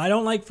 I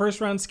don't like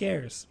first-round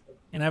scares.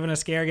 And having a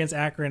scare against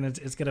Akron,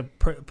 it's going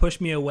to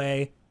push me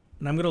away.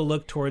 And I'm going to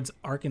look towards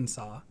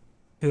Arkansas,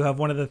 who have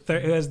who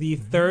has the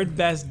 3rd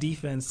best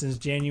defense since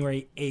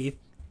January 8th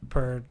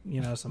per,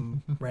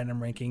 some random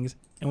rankings.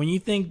 And when you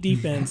think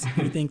defense,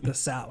 you think the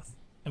South.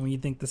 And when you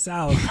think the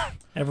South,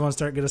 everyone's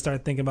going to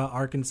start thinking about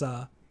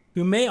Arkansas,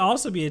 who may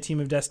also be a team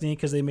of destiny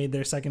because they made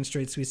their 2nd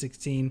straight Sweet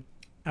 16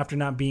 after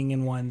not being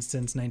in one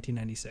since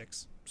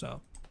 1996.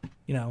 So,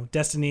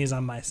 destiny is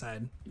on my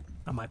side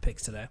on my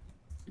picks today.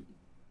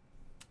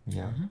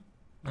 Yeah. Mm-hmm.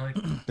 I like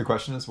it. The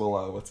question is,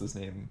 will what's his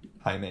name,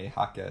 Jaime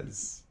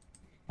Jaquez,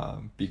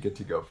 be good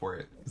to go for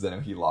it? Because I know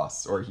he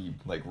lost, or he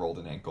rolled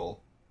an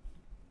ankle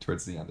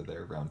towards the end of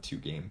their round 2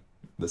 game,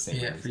 the same.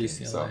 Yeah, for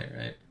UCLA,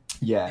 right?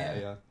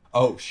 Yeah.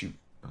 Oh shoot.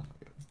 Oh my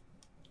god.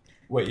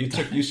 Wait, you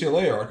took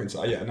UCLA or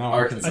Arkansas? Yeah, no,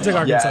 Arkansas. I took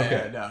Arkansas.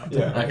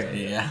 Yeah.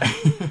 Okay, yeah.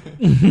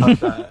 Not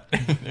that.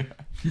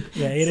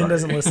 Yeah, Aiden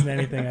doesn't listen to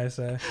anything I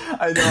say.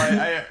 I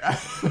know. I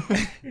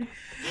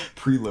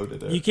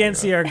preloaded it. You can't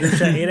see our group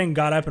chat. Aiden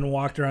got up and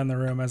walked around the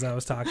room as I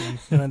was talking,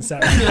 and then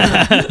sat.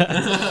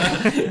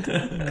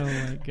 Oh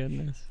my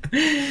goodness.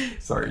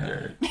 Sorry,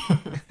 Jared.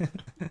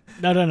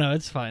 No,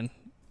 it's fine.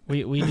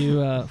 We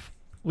do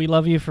we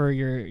love you for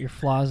your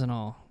flaws and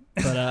all.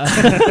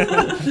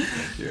 But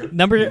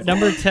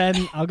number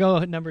 10, I'll go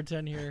number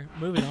 10 here.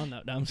 Moving on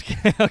though. No, I'm just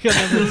kidding. I'll go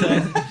number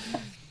 10.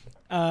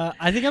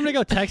 I think I'm gonna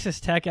go Texas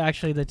Tech.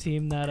 Actually, the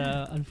team that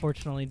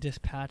unfortunately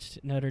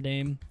dispatched Notre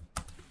Dame.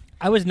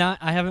 I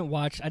didn't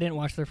watch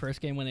their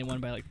first game when they won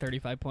by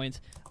 35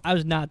 points. I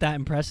was not that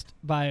impressed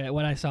by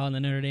what I saw in the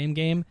Notre Dame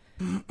game.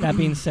 That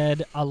being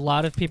said, a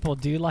lot of people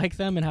do like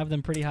them and have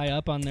them pretty high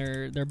up on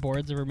their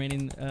boards of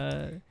remaining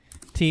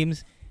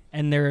teams.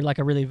 And they're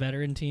a really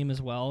veteran team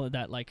as well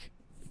that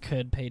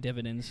could pay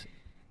dividends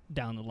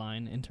down the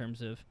line in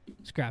terms of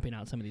scrapping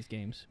out some of these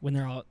games when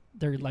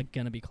they're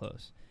going to be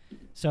close.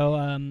 So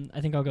I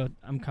think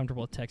I'm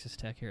comfortable with Texas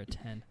Tech here at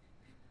 10.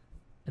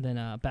 And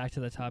then back to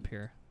the top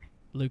here.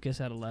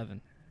 Lucas at 11.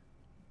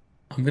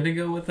 I'm gonna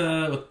go with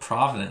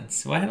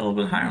Providence, who I had a little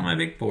bit higher on my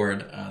big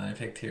board than I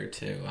picked here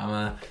too.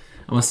 I'm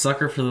I'm a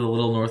sucker for the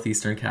little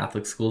Northeastern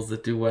Catholic schools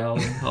that do well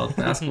in college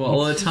basketball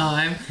all the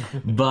time.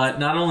 But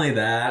not only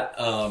that,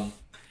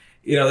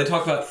 they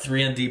talk about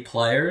 3-and-D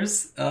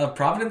players.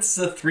 Providence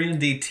is a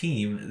 3-and-D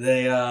team.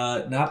 They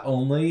not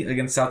only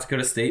against South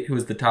Dakota State, who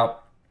is the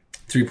top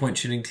 3-point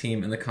shooting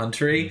team in the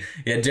country.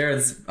 Yeah,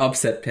 Jared's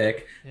upset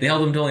pick. They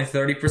held them to only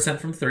 30%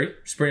 from 3, which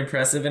is pretty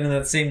impressive. And in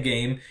that same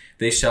game,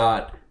 they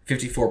shot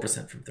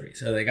 54% from 3.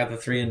 So they got the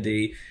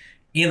 3-and-D.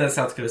 In that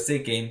South Dakota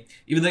State game,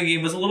 even though the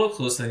game was a little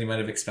closer than you might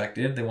have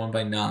expected, they won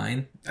by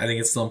 9. I think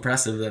it's still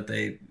impressive that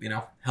they,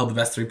 held the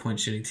best 3-point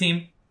shooting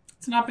team.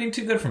 It's not being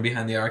too good from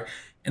behind the arc.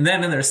 And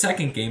then in their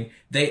second game,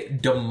 they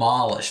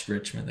demolished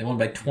Richmond. They won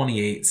by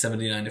 28,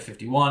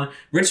 79-51.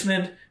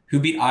 Richmond, who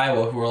beat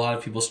Iowa, who were a lot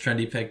of people's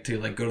trendy pick to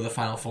go to the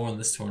Final Four in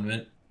this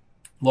tournament,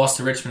 lost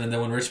to Richmond. And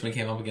then when Richmond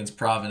came up against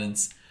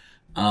Providence,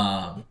 they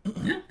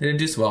didn't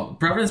do so well.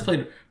 Providence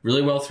played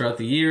really well throughout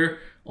the year.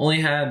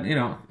 Only had,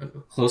 a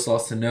close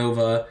loss to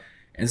Nova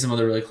and some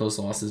other really close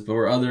losses, but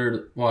were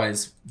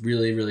otherwise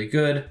really, really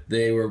good.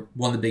 They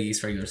won the Big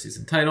East regular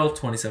season title,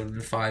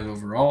 27-5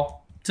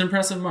 overall. It's an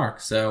impressive mark.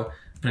 So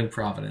putting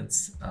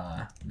Providence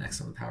next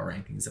on the power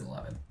rankings at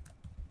 11.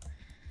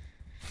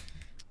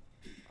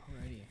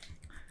 Alrighty.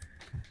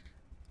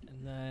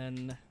 And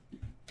then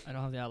I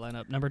don't have the outline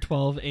up. Number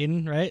 12,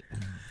 Aiden, right?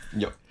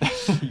 Yep.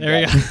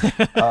 There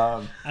we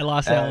go. I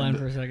lost the outline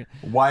for a second.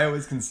 Why I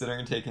was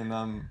considering taking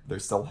them, they're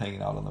still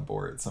hanging out on the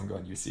board, so I'm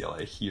going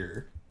UCLA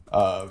here.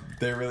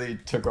 They really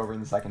took over in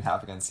the second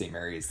half against St.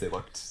 Mary's. They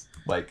looked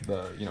like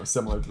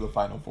similar to the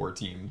Final Four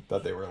team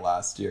that they were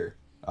last year.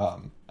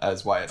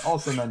 As Wyatt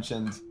also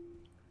mentioned,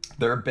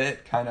 they're a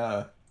bit kind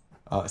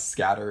of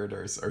scattered,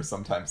 or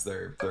sometimes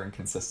they're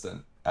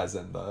inconsistent, as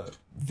in the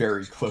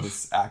very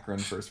close Akron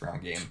first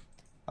round game.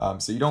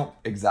 So you don't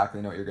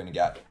exactly know what you're going to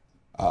get.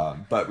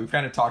 But we've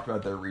kind of talked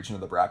about their region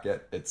of the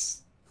bracket.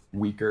 It's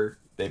weaker.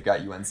 They've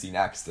got UNC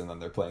next, and then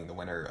they're playing the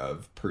winner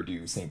of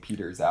Purdue St.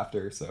 Peter's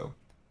after. So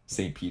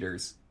St.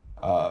 Peter's,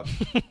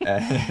 and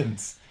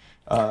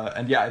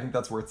yeah, I think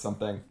that's worth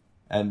something.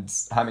 And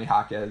Jaime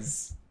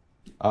Jaquez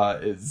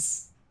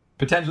is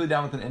potentially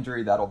down with an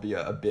injury. That'll be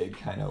a big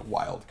kind of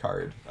wild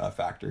card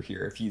factor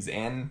here. If he's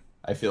in,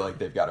 I feel like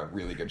they've got a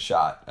really good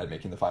shot at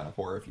making the Final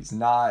Four. If he's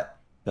not,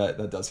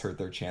 that does hurt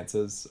their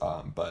chances.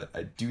 But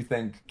I do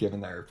think, given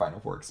their Final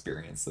Four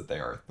experience, that they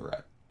are a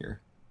threat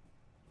here.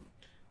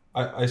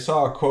 I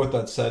saw a quote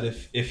that said,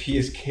 if he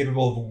is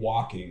capable of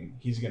walking,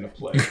 he's going to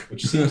play,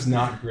 which seems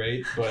not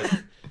great,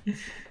 but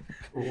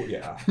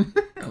yeah.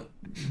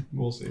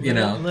 We'll see.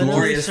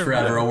 Glorious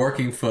forever, a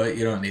working foot.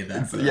 You don't need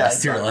that for the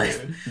rest of your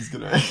life. He's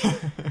gonna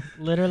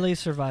literally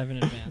survive in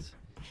advance.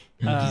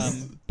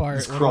 Bart,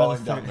 he's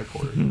crawling down the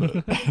court.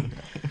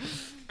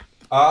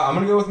 I'm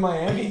going to go with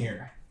Miami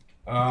here.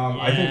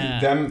 I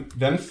think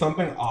them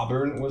thumping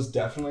Auburn was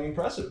definitely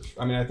impressive.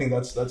 I mean, I think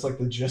that's like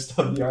the gist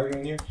of the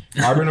argument here.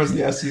 Auburn was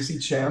the SEC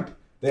champ.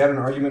 They had an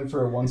argument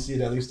for a 1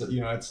 seed, at least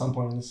at some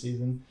point in the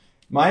season.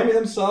 Miami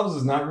themselves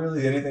is not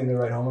really anything to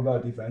write home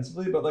about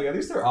defensively, but at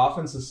least their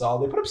offense is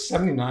solid. They put up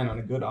 79 on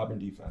a good Auburn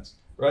defense,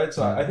 right?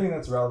 So I think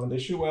that's relevant. They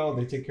shoot well.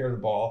 They take care of the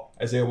ball.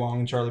 Isaiah Wong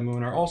and Charlie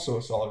Moon are also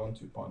a solid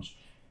 1-2 punch.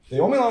 They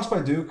only lost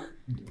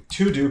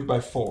to Duke by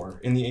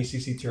 4 in the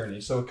ACC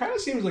tourney. So it kind of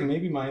seems like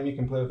maybe Miami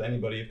can play with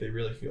anybody if they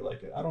really feel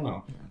like it. I don't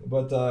know.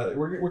 But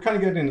we're kind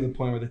of getting to the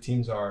point where the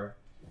teams are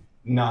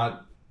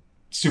not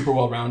super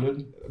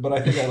well-rounded. But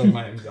I think I like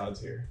Miami's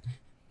odds here.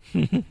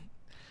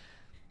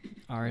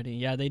 Already.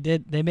 Yeah, they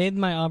did. They made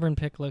my Auburn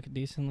pick look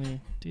decently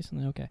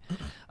okay.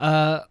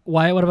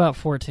 Wyatt, what about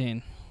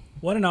 14?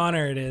 What an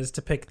honor it is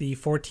to pick the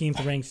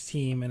 14th ranked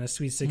team in a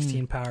Sweet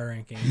 16 power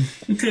ranking.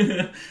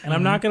 And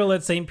I'm not going to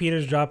let St.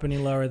 Peter's drop any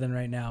lower than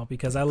right now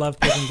because I love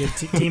picking good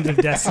teams of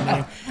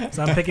destiny.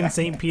 So I'm picking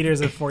St.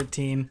 Peter's at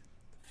 14.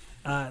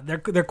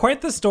 They're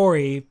quite the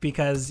story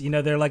because,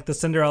 they're like the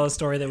Cinderella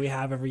story that we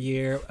have every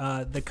year.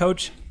 The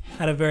coach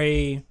had a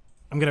very...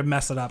 I'm going to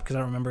mess it up because I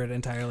don't remember it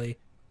entirely.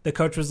 The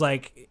coach was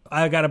like,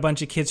 I got a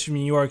bunch of kids from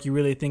New York. You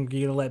really think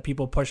you're going to let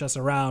people push us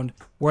around?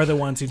 We're the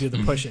ones who do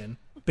the pushing.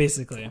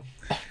 Basically.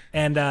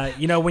 And,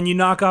 when you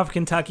knock off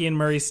Kentucky and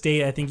Murray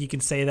State, I think you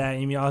can say that.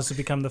 And you also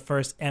become the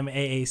first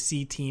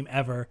MAAC team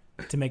ever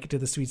to make it to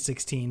the Sweet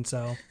 16.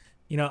 So,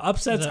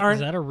 upsets aren't...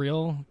 Is that a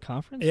real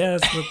conference? Yeah,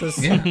 that's what this...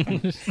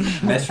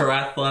 Metro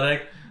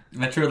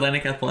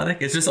Atlantic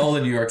Athletic. It's just all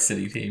the New York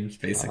City teams,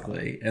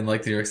 basically. And, the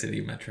New York City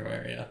metro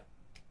area.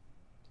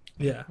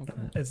 Yeah.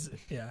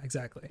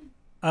 Exactly.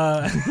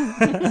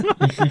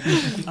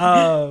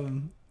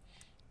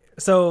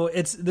 So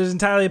there's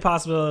entirely a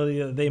possibility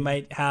that they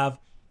might have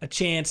a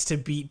chance to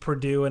beat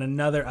Purdue in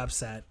another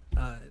upset.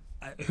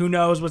 Who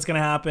knows what's going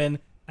to happen?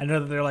 I know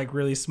that they're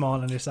really small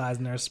and undersized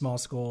and they're a small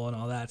school and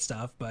all that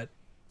stuff. But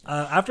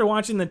after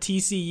watching the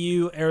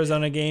TCU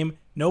Arizona game,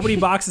 nobody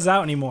boxes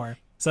out anymore.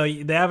 So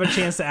they have a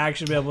chance to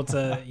actually be able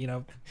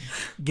to,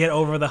 get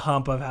over the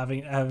hump of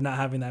not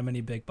having that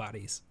many big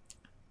bodies.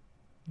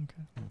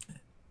 Okay.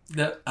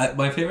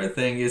 My favorite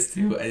thing is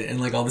to, in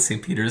like all the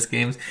St. Peter's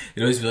games,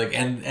 it always be like,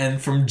 and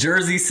from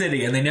Jersey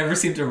City, and they never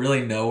seem to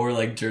really know where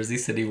like Jersey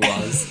City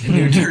was in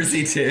New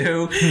Jersey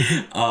too.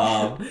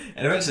 And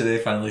eventually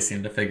they finally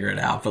seem to figure it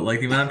out. But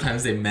like the amount of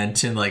times they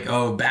mention like,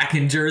 oh, back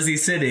in Jersey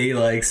City,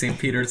 like St.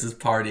 Peter's is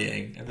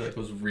partying, I feel like it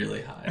was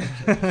really high.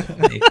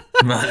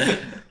 But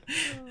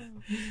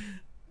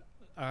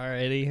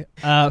alrighty,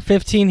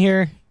 15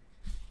 here.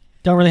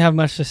 Don't really have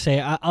much to say.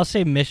 I'll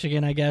say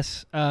Michigan, I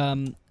guess.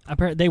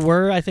 They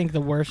were, I think,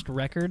 the worst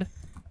record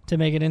to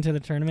make it into the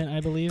tournament, I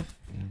believe.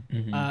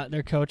 mm-hmm.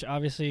 Their coach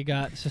obviously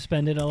got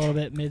suspended a little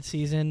bit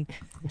mid-season.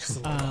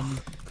 Just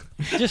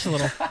a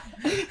little.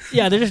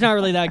 Yeah, they're just not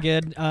really that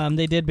good.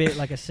 They did beat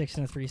like a 6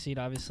 and a 3 seed,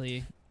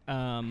 obviously.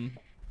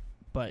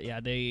 But yeah,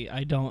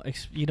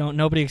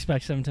 nobody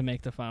expects them to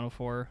make the Final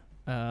Four.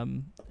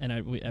 And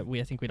I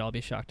think we'd all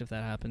be shocked if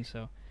that happened.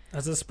 So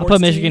As a I'll sports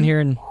put Michigan team, here,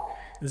 and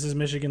this is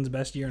Michigan's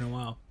best year in a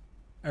while,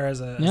 or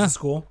as a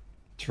school.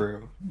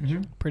 True.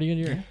 pretty good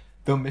year.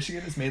 Though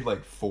Michigan has made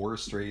like 4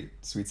 straight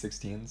Sweet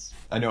 16s.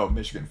 I know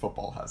Michigan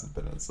football hasn't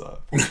been as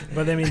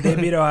But I mean, they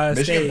beat Ohio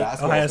Michigan State.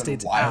 basketball Ohio has been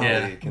State's wildly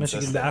out. consistent.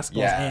 Michigan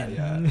basketball's in.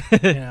 Yeah.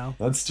 You know,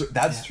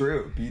 That's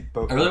true. Beat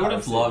both. I really would Ohio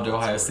have State loved and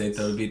Ohio State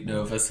State though to beat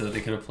Nova so that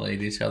they could have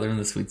played each other in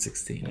the Sweet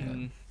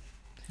 16.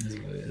 Is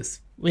what it is.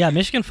 Well, yeah,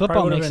 Michigan football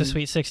Probably makes would've the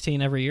been- Sweet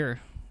 16 every year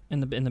in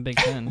the Big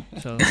Ten.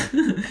 So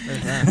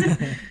there's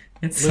that.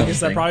 It's Lucas, that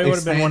something. probably would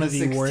have been Expand one of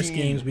to the worst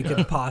 16. games we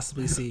could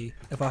possibly see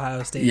if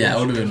Ohio State. Yeah,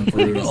 it would have been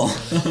brutal.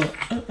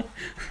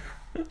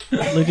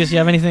 Lucas, you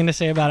have anything to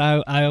say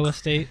about Iowa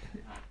State?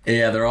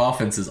 Yeah, their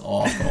offense is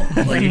awful.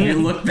 Like if you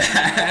look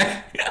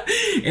back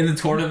in the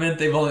tournament,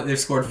 they've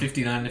scored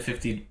 59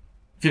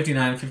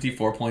 and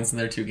 54 points in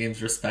their 2 games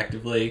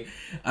respectively.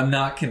 I'm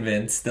not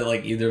convinced that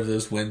like either of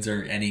those wins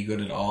are any good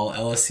at all.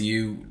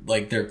 LSU,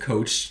 like their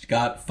coach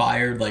got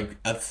fired like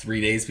 3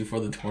 days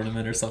before the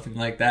tournament or something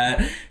like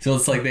that. So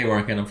it's like they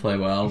weren't going to play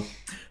well.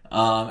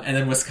 And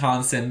then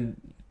Wisconsin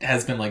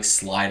has been like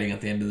sliding at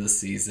the end of the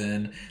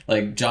season.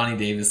 Like Johnny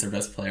Davis, their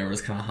best player,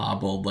 was kind of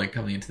hobbled like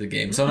coming into the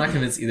game. So I'm not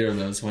convinced either of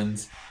those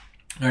wins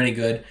are any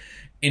good.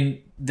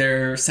 In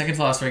their second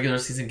to last regular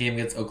season game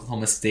against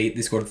Oklahoma State,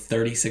 they scored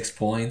 36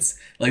 points.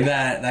 Like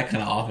that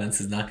kind of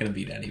offense is not going to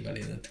beat anybody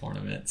in the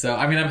tournament. So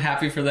I mean, I'm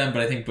happy for them,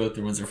 but I think both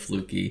their wins are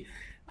fluky,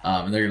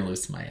 and they're going to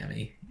lose to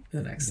Miami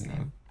the next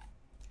game.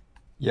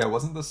 Yeah,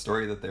 wasn't the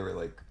story that they were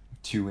like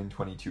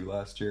 2-22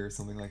 last year or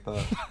something like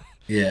that?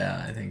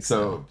 Yeah, I think so.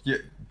 So yeah,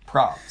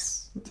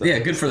 props. Yeah,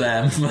 good for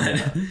them,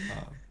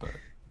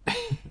 But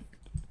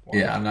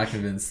yeah, I'm not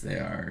convinced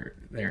they're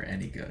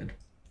any good.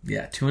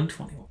 Yeah,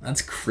 2-21.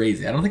 That's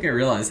crazy. I don't think I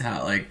realized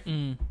how that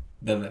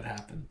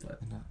happened,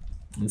 but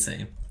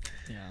insane.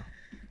 Yeah.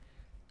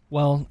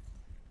 Well,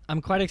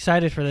 I'm quite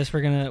excited for this.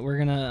 We're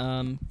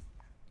gonna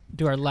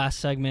do our last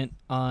segment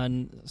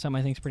on something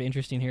I think is pretty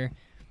interesting here.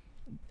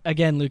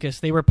 Again, Lucas,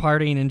 they were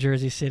partying in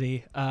Jersey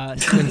City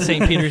when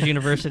St. Peter's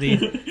University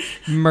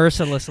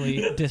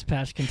mercilessly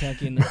dispatched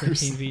Kentucky in the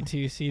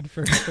 15v2 seed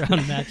first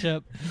round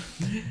matchup.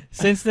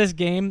 Since this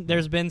game,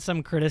 there's been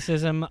some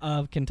criticism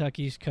of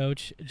Kentucky's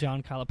coach,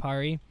 John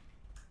Calipari,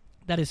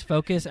 that his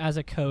focus as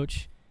a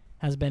coach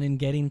has been in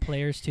getting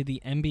players to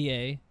the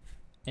NBA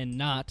and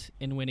not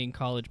in winning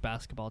college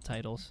basketball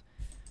titles.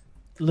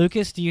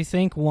 Lucas, do you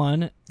think,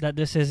 1, that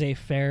this is a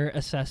fair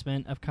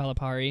assessment of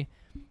Calipari?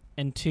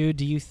 And 2,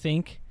 do you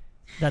think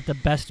that the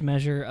best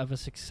measure of a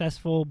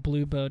successful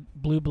blue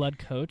blood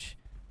coach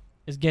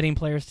is getting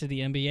players to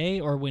the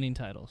NBA or winning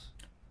titles?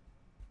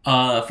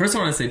 First, I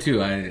want to say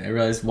too, I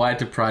realized Wyatt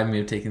deprived me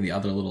of taking the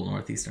other little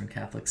Northeastern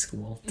Catholic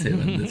school too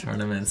in the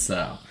tournament,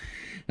 so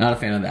not a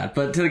fan of that.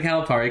 But to the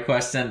Calipari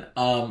question,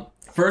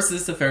 first,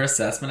 this is a fair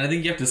assessment. I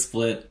think you have to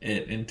split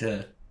it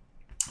into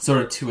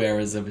sort of 2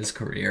 eras of his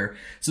career.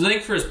 So I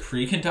think for his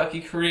pre-Kentucky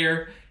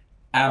career,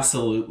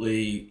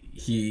 absolutely,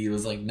 he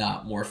was like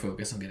not more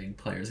focused on getting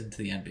players into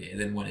the NBA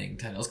than winning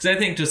titles. Because I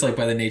think just like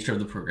by the nature of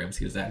the programs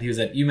he was at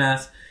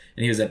UMass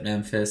and he was at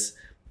Memphis,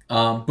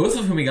 both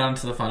of whom he got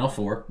into the Final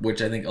Four,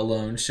 which I think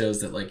alone shows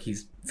that like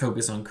he's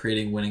focused on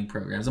creating winning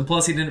programs. And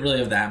plus, he didn't really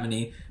have that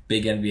many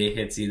big NBA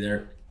hits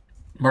either.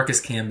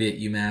 Marcus Camby at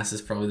UMass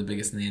is probably the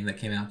biggest name that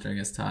came out during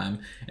his time,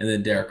 and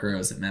then Derrick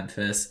Rose at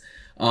Memphis.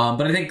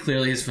 But I think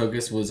clearly his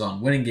focus was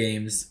on winning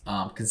games,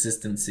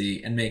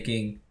 consistency, and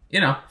making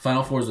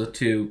Final Fours with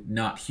 2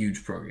 not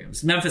huge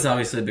programs. Memphis,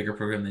 obviously a bigger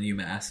program than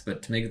UMass,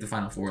 but to make it the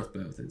Final Four with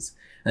both is,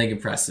 I think,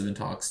 impressive and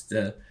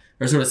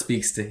sort of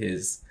speaks to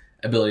his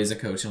ability as a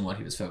coach and what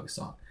he was focused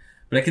on.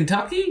 But at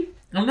Kentucky,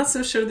 I'm not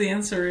so sure the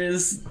answer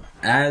is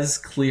as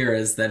clear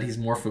as that he's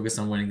more focused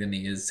on winning than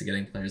he is to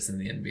getting players in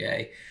the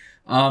NBA.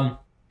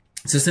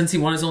 So since he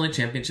won his only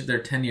championship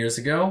there 10 years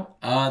ago,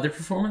 their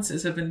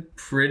performances have been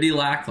pretty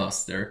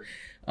lackluster.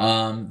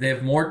 They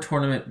have more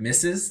tournament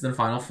misses than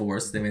Final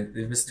Fours. They've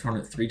missed the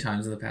tournament 3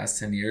 times in the past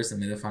 10 years and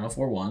made the Final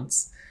Four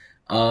once.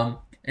 And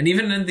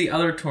even in the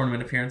other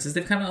tournament appearances,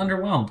 they've kind of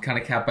underwhelmed, kind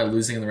of capped by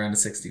losing in the round of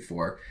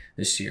 64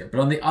 this year. But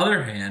on the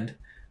other hand,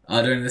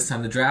 during this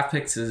time, the draft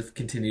picks have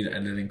continued at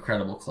an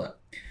incredible clip.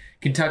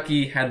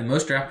 Kentucky had the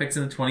most draft picks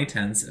in the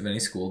 2010s of any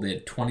school. They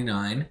had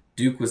 29.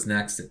 Duke was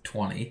next at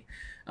 20.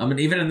 And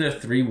even in their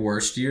 3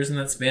 worst years in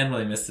that span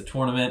where they missed the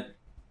tournament,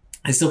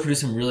 they still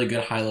produced some really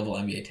good high-level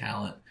NBA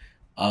talent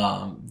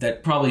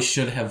that probably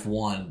should have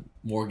won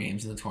more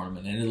games in the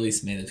tournament and at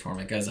least made the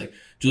tournament. Guys like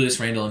Julius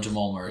Randle and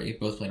Jamal Murray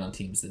both played on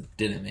teams that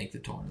didn't make the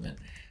tournament.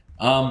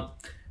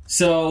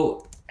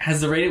 So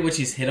has the rate at which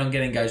he's hit on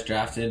getting guys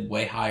drafted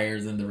way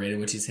higher than the rate at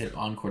which he's hit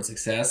on-court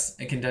success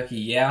at Kentucky?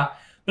 Yeah.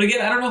 But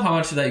again, I don't know how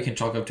much of that you can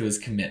chalk up to his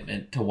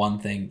commitment to one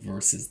thing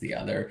versus the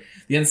other.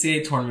 The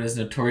NCAA tournament is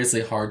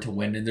notoriously hard to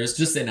win, and there's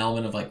just an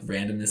element of like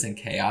randomness and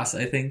chaos,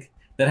 I think,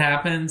 that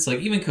happens. Like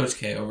even Coach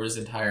K over his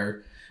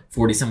entire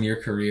 40-some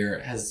year career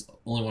has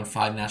only won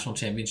 5 national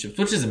championships,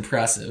 which is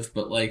impressive,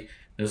 but like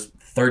there's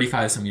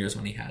 35-some years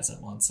when he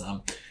hasn't won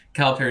some.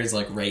 Calipari's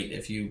like rate,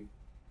 if you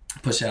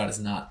push it out, is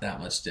not that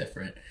much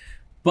different.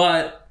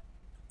 But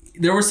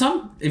there were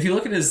some, if you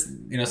look at his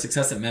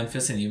success at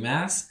Memphis and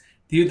UMass,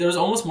 there's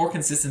almost more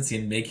consistency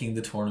in making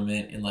the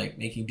tournament and like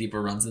making deeper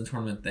runs in the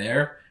tournament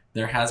there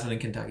has been in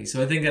Kentucky.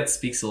 So I think that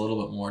speaks a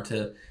little bit more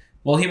to,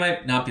 well, he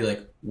might not be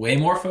like way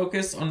more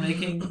focused on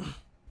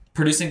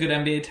producing good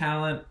NBA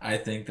talent. I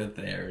think that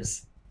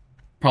there's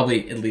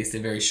probably at least a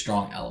very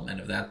strong element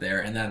of that there,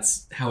 and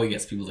that's how he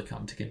gets people to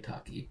come to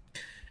Kentucky.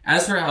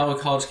 As for how a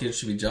college kid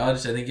should be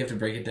judged, I think you have to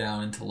break it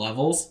down into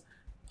levels.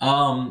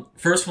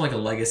 First, from like a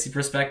legacy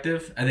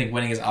perspective, I think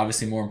winning is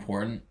obviously more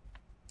important,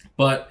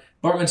 but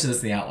Bart mentioned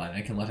this in the outline.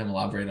 I can let him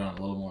elaborate on it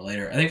a little more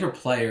later. I think for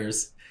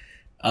players,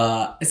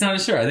 it's not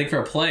as sure. I think for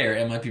a player,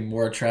 it might be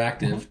more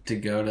attractive to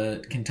go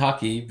to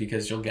Kentucky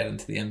because you'll get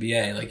into the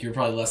NBA. Like, you're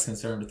probably less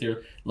concerned with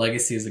your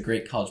legacy as a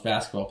great college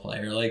basketball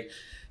player. Like,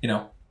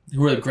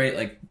 who are the great,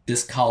 like,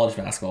 just college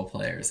basketball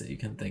players that you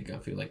can think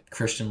of? Like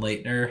Christian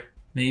Laettner,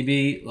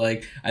 maybe.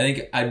 Like, I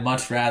think I'd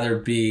much rather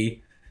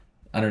be,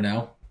 I don't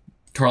know,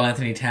 Karl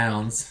Anthony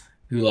Towns,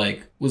 who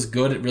like was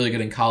really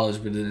good in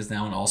college, but is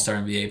now an all-star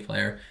NBA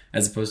player,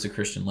 as opposed to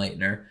Christian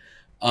Laettner.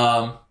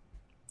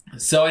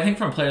 So I think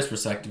from a player's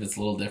perspective, it's a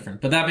little different.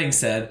 But that being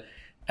said,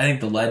 I think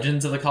the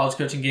legends of the college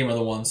coaching game are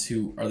the ones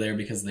who are there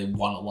because they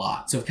won a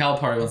lot. So if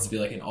Calipari wants to be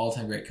like an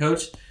all-time great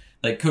coach,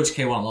 like Coach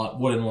K won a lot,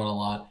 Wooden won a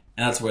lot,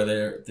 and that's where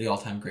they're the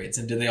all-time greats.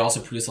 And did they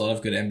also produce a lot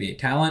of good NBA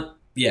talent?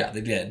 Yeah,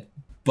 they did.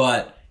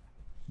 But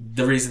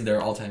the reason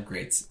they're all-time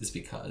greats is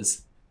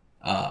because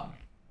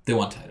they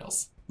won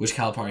titles, which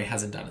Calipari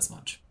hasn't done as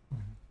much.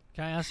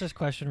 Can I ask this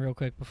question real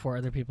quick before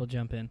other people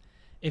jump in?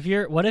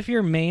 What if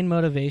your main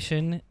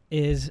motivation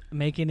is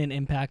making an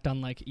impact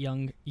on like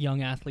young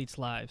athletes'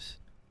 lives?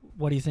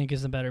 What do you think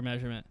is the better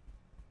measurement?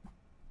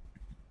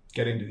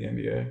 Getting to the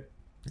NBA.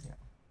 Yeah.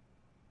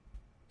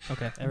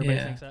 Okay, everybody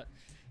thinks that.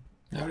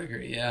 I would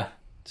agree, yeah.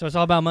 So it's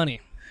all about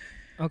money.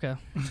 Okay.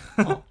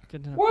 Oh.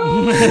 Good to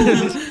know.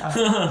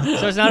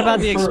 So it's not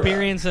about the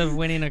experience of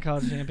winning a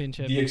college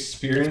championship. The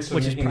experience of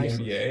which is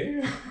making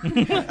the priceless.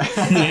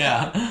 NBA?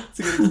 Yeah. It's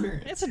a good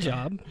experience. It's a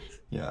job.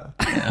 Yeah.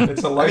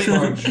 It's a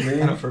lifelong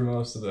dream for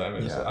most of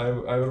them.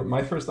 Yeah.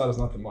 My first thought is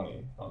not the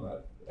money on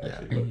that,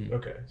 actually. Yeah. But,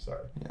 okay,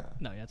 sorry. Yeah.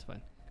 No, yeah, it's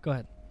fine. Go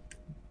ahead.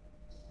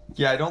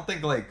 Yeah, I don't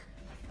think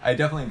I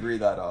definitely agree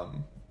that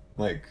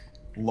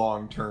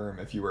long term,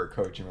 if you were a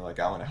coach and you're like,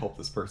 I want to help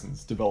this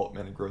person's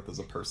development and growth as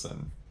a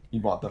person,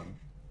 you'd want them,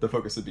 the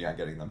focus would be on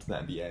getting them to the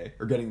NBA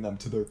or getting them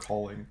to their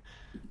calling.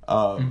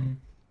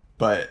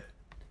 But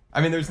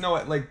I mean, there's no,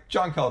 like,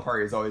 John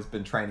Calipari has always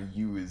been trying to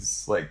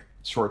use like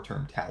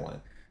short-term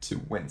talent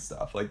to win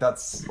stuff. Like,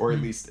 that's, or at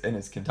least in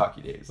his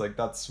Kentucky days, like,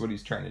 that's what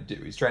he's trying to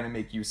do. He's trying to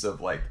make use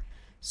of like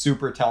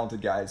super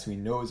talented guys who he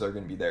knows are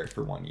going to be there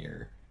for 1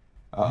 year.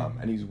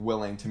 And he's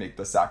willing to make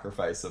the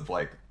sacrifice of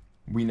like,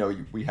 we know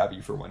we have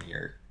you for 1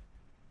 year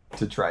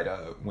to try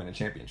to win a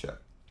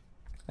championship.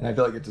 And I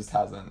feel like it just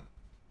hasn't,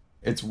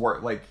 it's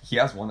worth, like, he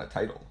has won a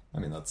title. I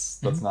mean,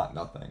 that's not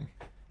nothing.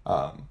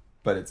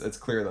 But it's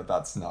clear that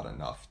that's not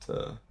enough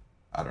to,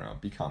 I don't know,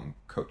 become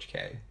Coach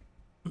K,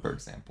 for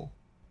example.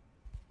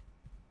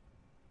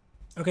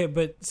 Okay,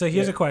 but so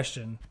here's a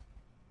question.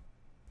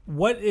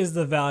 What is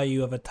the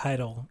value of a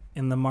title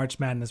in the March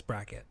Madness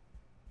bracket?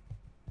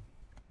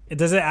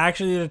 Does it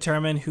actually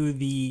determine who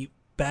the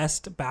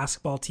best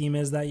basketball team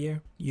is that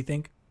year, you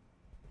think?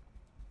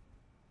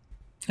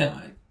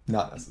 Yeah,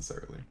 Not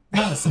necessarily.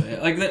 honestly,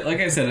 like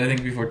I said, I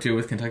think before too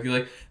with Kentucky,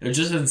 like there's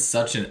just been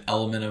such an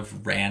element of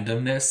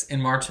randomness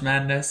in March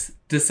Madness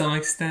to some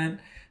extent.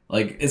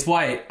 Like, it's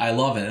why I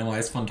love it and why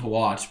it's fun to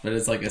watch, but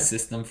it's like a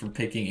system for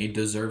picking a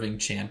deserving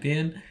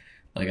champion.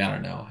 Like, I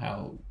don't know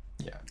how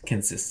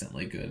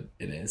consistently good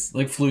it is.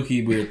 Like,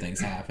 fluky, weird things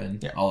happen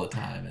all the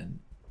time, and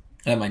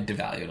that might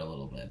devalue it a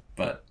little bit,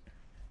 but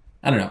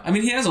I don't know. I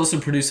mean, he has also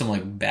produced some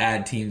like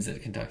bad teams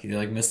at Kentucky. They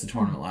like missed the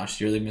tournament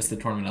last year. They missed the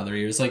tournament other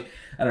years. Like,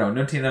 I don't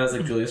know. No team that has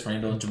like Julius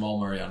Randle and Jamal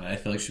Murray on it, I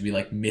feel like should be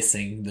like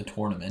missing the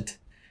tournament,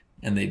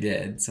 and they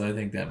did. So I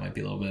think that might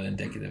be a little bit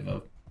indicative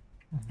of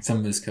some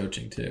of his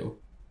coaching too.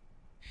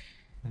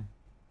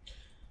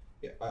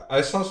 Yeah, I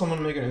saw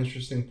someone make an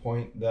interesting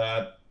point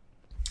that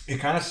it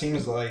kind of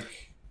seems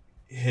like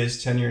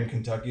his tenure in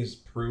Kentucky is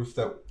proof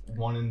that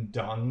one and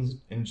dones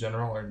in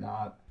general are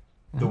not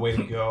the way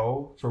to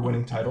go for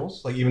winning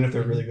titles. Like even if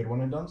they're really good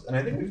one and dones. And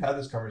I think we've had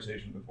this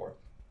conversation before.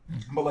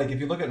 But like if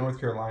you look at North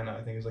Carolina,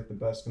 I think is like the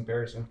best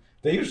comparison.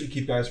 They usually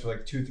keep guys for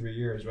like 2-3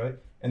 years, right?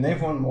 And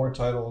they've won more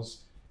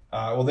titles.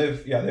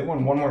 They've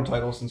won one more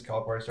title since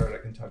Calipari started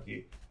at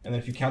Kentucky. And then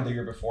if you count the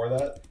year before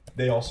that,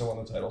 they also won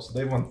the title. So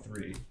they've won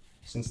 3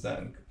 since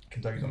then.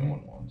 Kentucky's only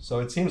won 1. So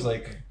it seems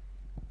like,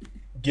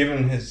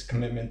 given his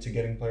commitment to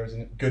getting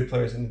good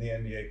players into the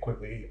NBA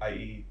quickly,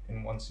 i.e.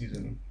 in one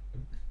season,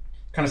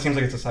 kind of seems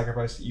like it's a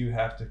sacrifice that you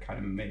have to kind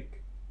of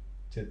make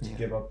to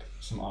give up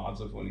some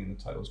odds of winning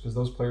the titles, because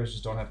those players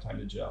just don't have time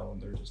to gel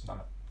and they're just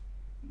not,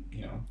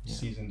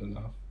 seasoned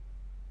enough.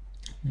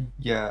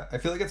 Yeah, I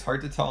feel like it's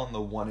hard to tell in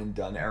the one and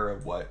done era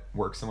what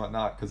works and what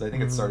not, because I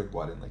think it started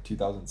in like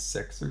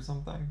 2006 or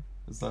something.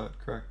 Is that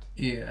correct?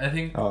 Yeah, I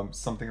think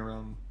something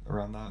around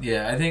that.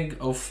 Yeah, I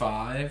think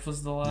 05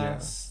 was the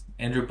last.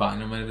 Yeah. Andrew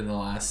Bynum might have been the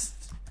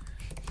last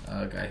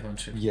guy who went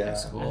to high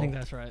school. I think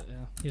that's right.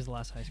 Yeah, he was the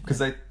last high school.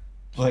 Because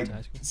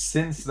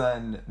since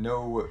then,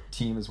 no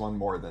team has won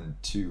more than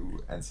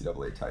 2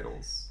 NCAA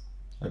titles,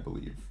 I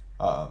believe.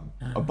 A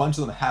bunch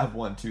of them have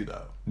won 2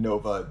 though.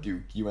 Nova,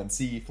 Duke,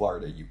 UNC,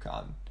 Florida,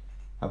 UConn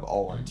have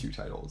all won 2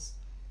 titles.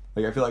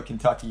 Like I feel like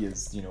Kentucky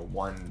is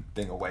one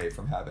thing away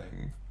from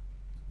having,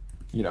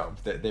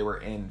 they were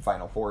in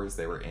Final Fours,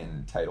 they were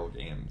in title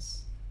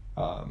games.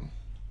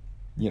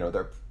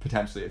 They're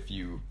potentially a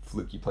few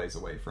fluky plays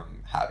away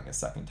from having a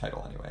second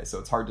title anyway. So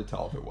it's hard to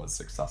tell if it was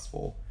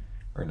successful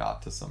or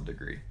not to some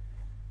degree.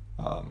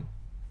 I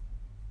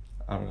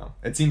don't know.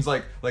 It seems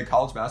like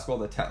college basketball,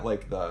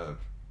 the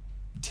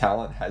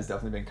talent has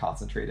definitely been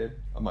concentrated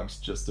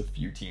amongst just a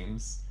few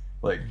teams.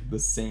 Like the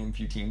same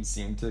few teams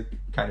seem to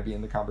kind of be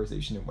in the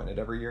conversation and win it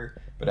every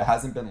year, but it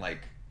hasn't been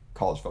like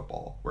college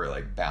football where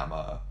like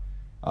Bama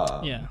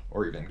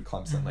or even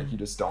Clemson, like you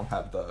just don't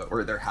have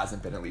or there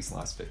hasn't been, at least in the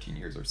last 15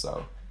 years or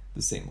so,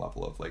 the same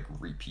level of like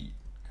repeat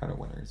kind of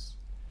winners.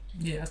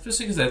 Yeah,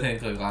 especially because I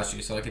think like last year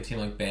you saw like a team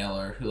like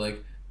Baylor who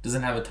like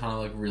doesn't have a ton of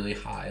like really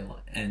high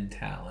end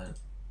talent,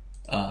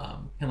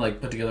 and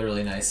like put together a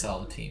really nice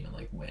solid team and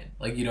like win.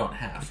 Like you don't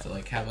have to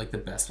like have like the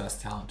best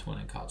talent to win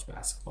in college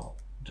basketball,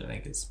 which I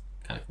think is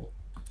kind of cool.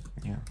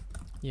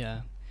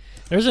 Yeah.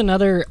 There's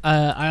another.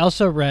 I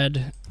also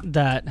read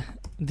that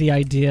the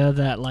idea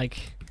that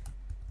like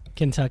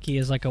Kentucky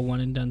is like a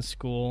one and done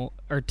school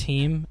or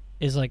team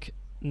is like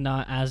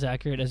not as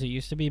accurate as it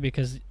used to be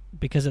because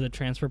of the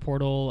transfer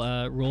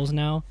portal rules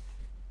now.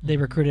 They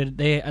recruited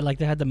they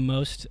had the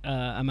most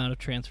amount of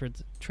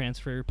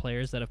transfer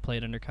players that have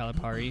played under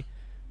Calipari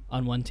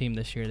on one team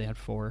this year. They had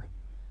 4.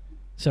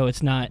 So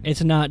it's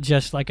not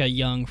just like a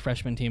young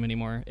freshman team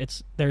anymore.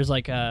 There's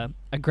like a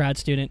grad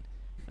student,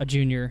 a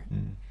junior,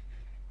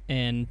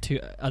 and 2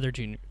 other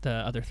junior. The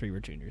other 3 were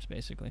juniors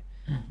basically.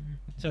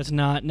 So it's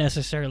not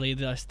necessarily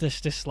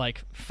this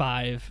like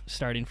 5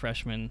 starting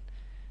freshmen.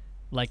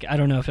 Like I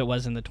don't know if it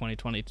was in the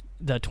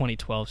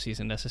 2012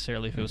 season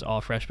necessarily if it was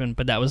all freshmen,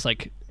 but that was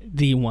like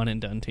the one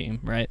and done team,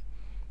 right?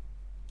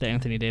 The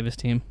Anthony Davis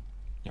team.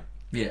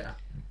 Yeah.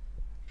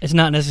 It's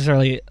not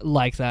necessarily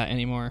like that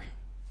anymore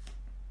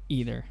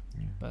either.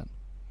 But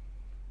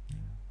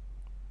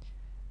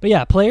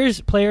yeah,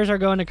 players are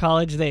going to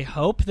college. They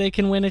hope they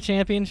can win a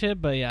championship,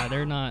 but yeah,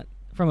 they're not,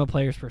 from a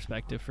player's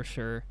perspective for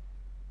sure.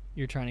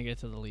 You're trying to get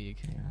to the league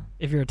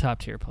if you're a top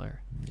tier player.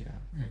 Yeah.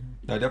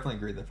 No, I definitely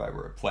agree that if I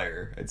were a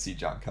player, I'd see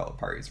John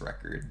Calipari's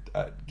record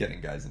at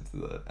getting guys into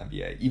the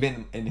NBA,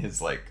 even in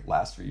his like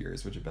last few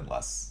years, which have been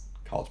less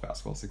college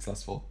basketball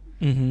successful.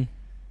 And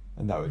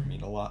that would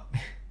mean a lot.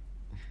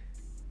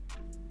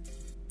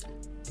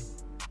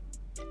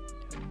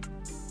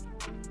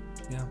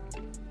 Yeah.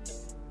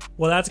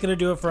 Well, that's going to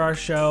do it for our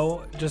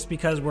show. Just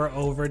because we're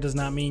over does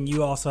not mean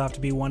you also have to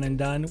be one and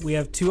done. We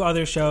have 2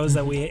 other shows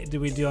that we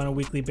do on a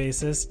weekly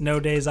basis. No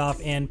Days Off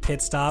and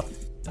Pit Stop,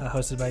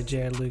 hosted by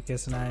Jared,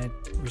 Lucas, and I,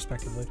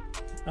 respectively.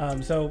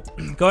 So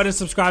go ahead and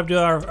subscribe to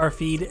our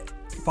feed.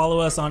 Follow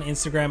us on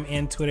Instagram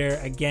and Twitter,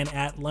 again,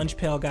 at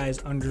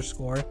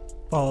lunchpailguys_.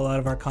 Follow a lot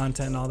of our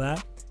content and all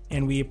that.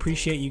 And we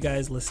appreciate you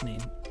guys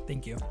listening.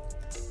 Thank you.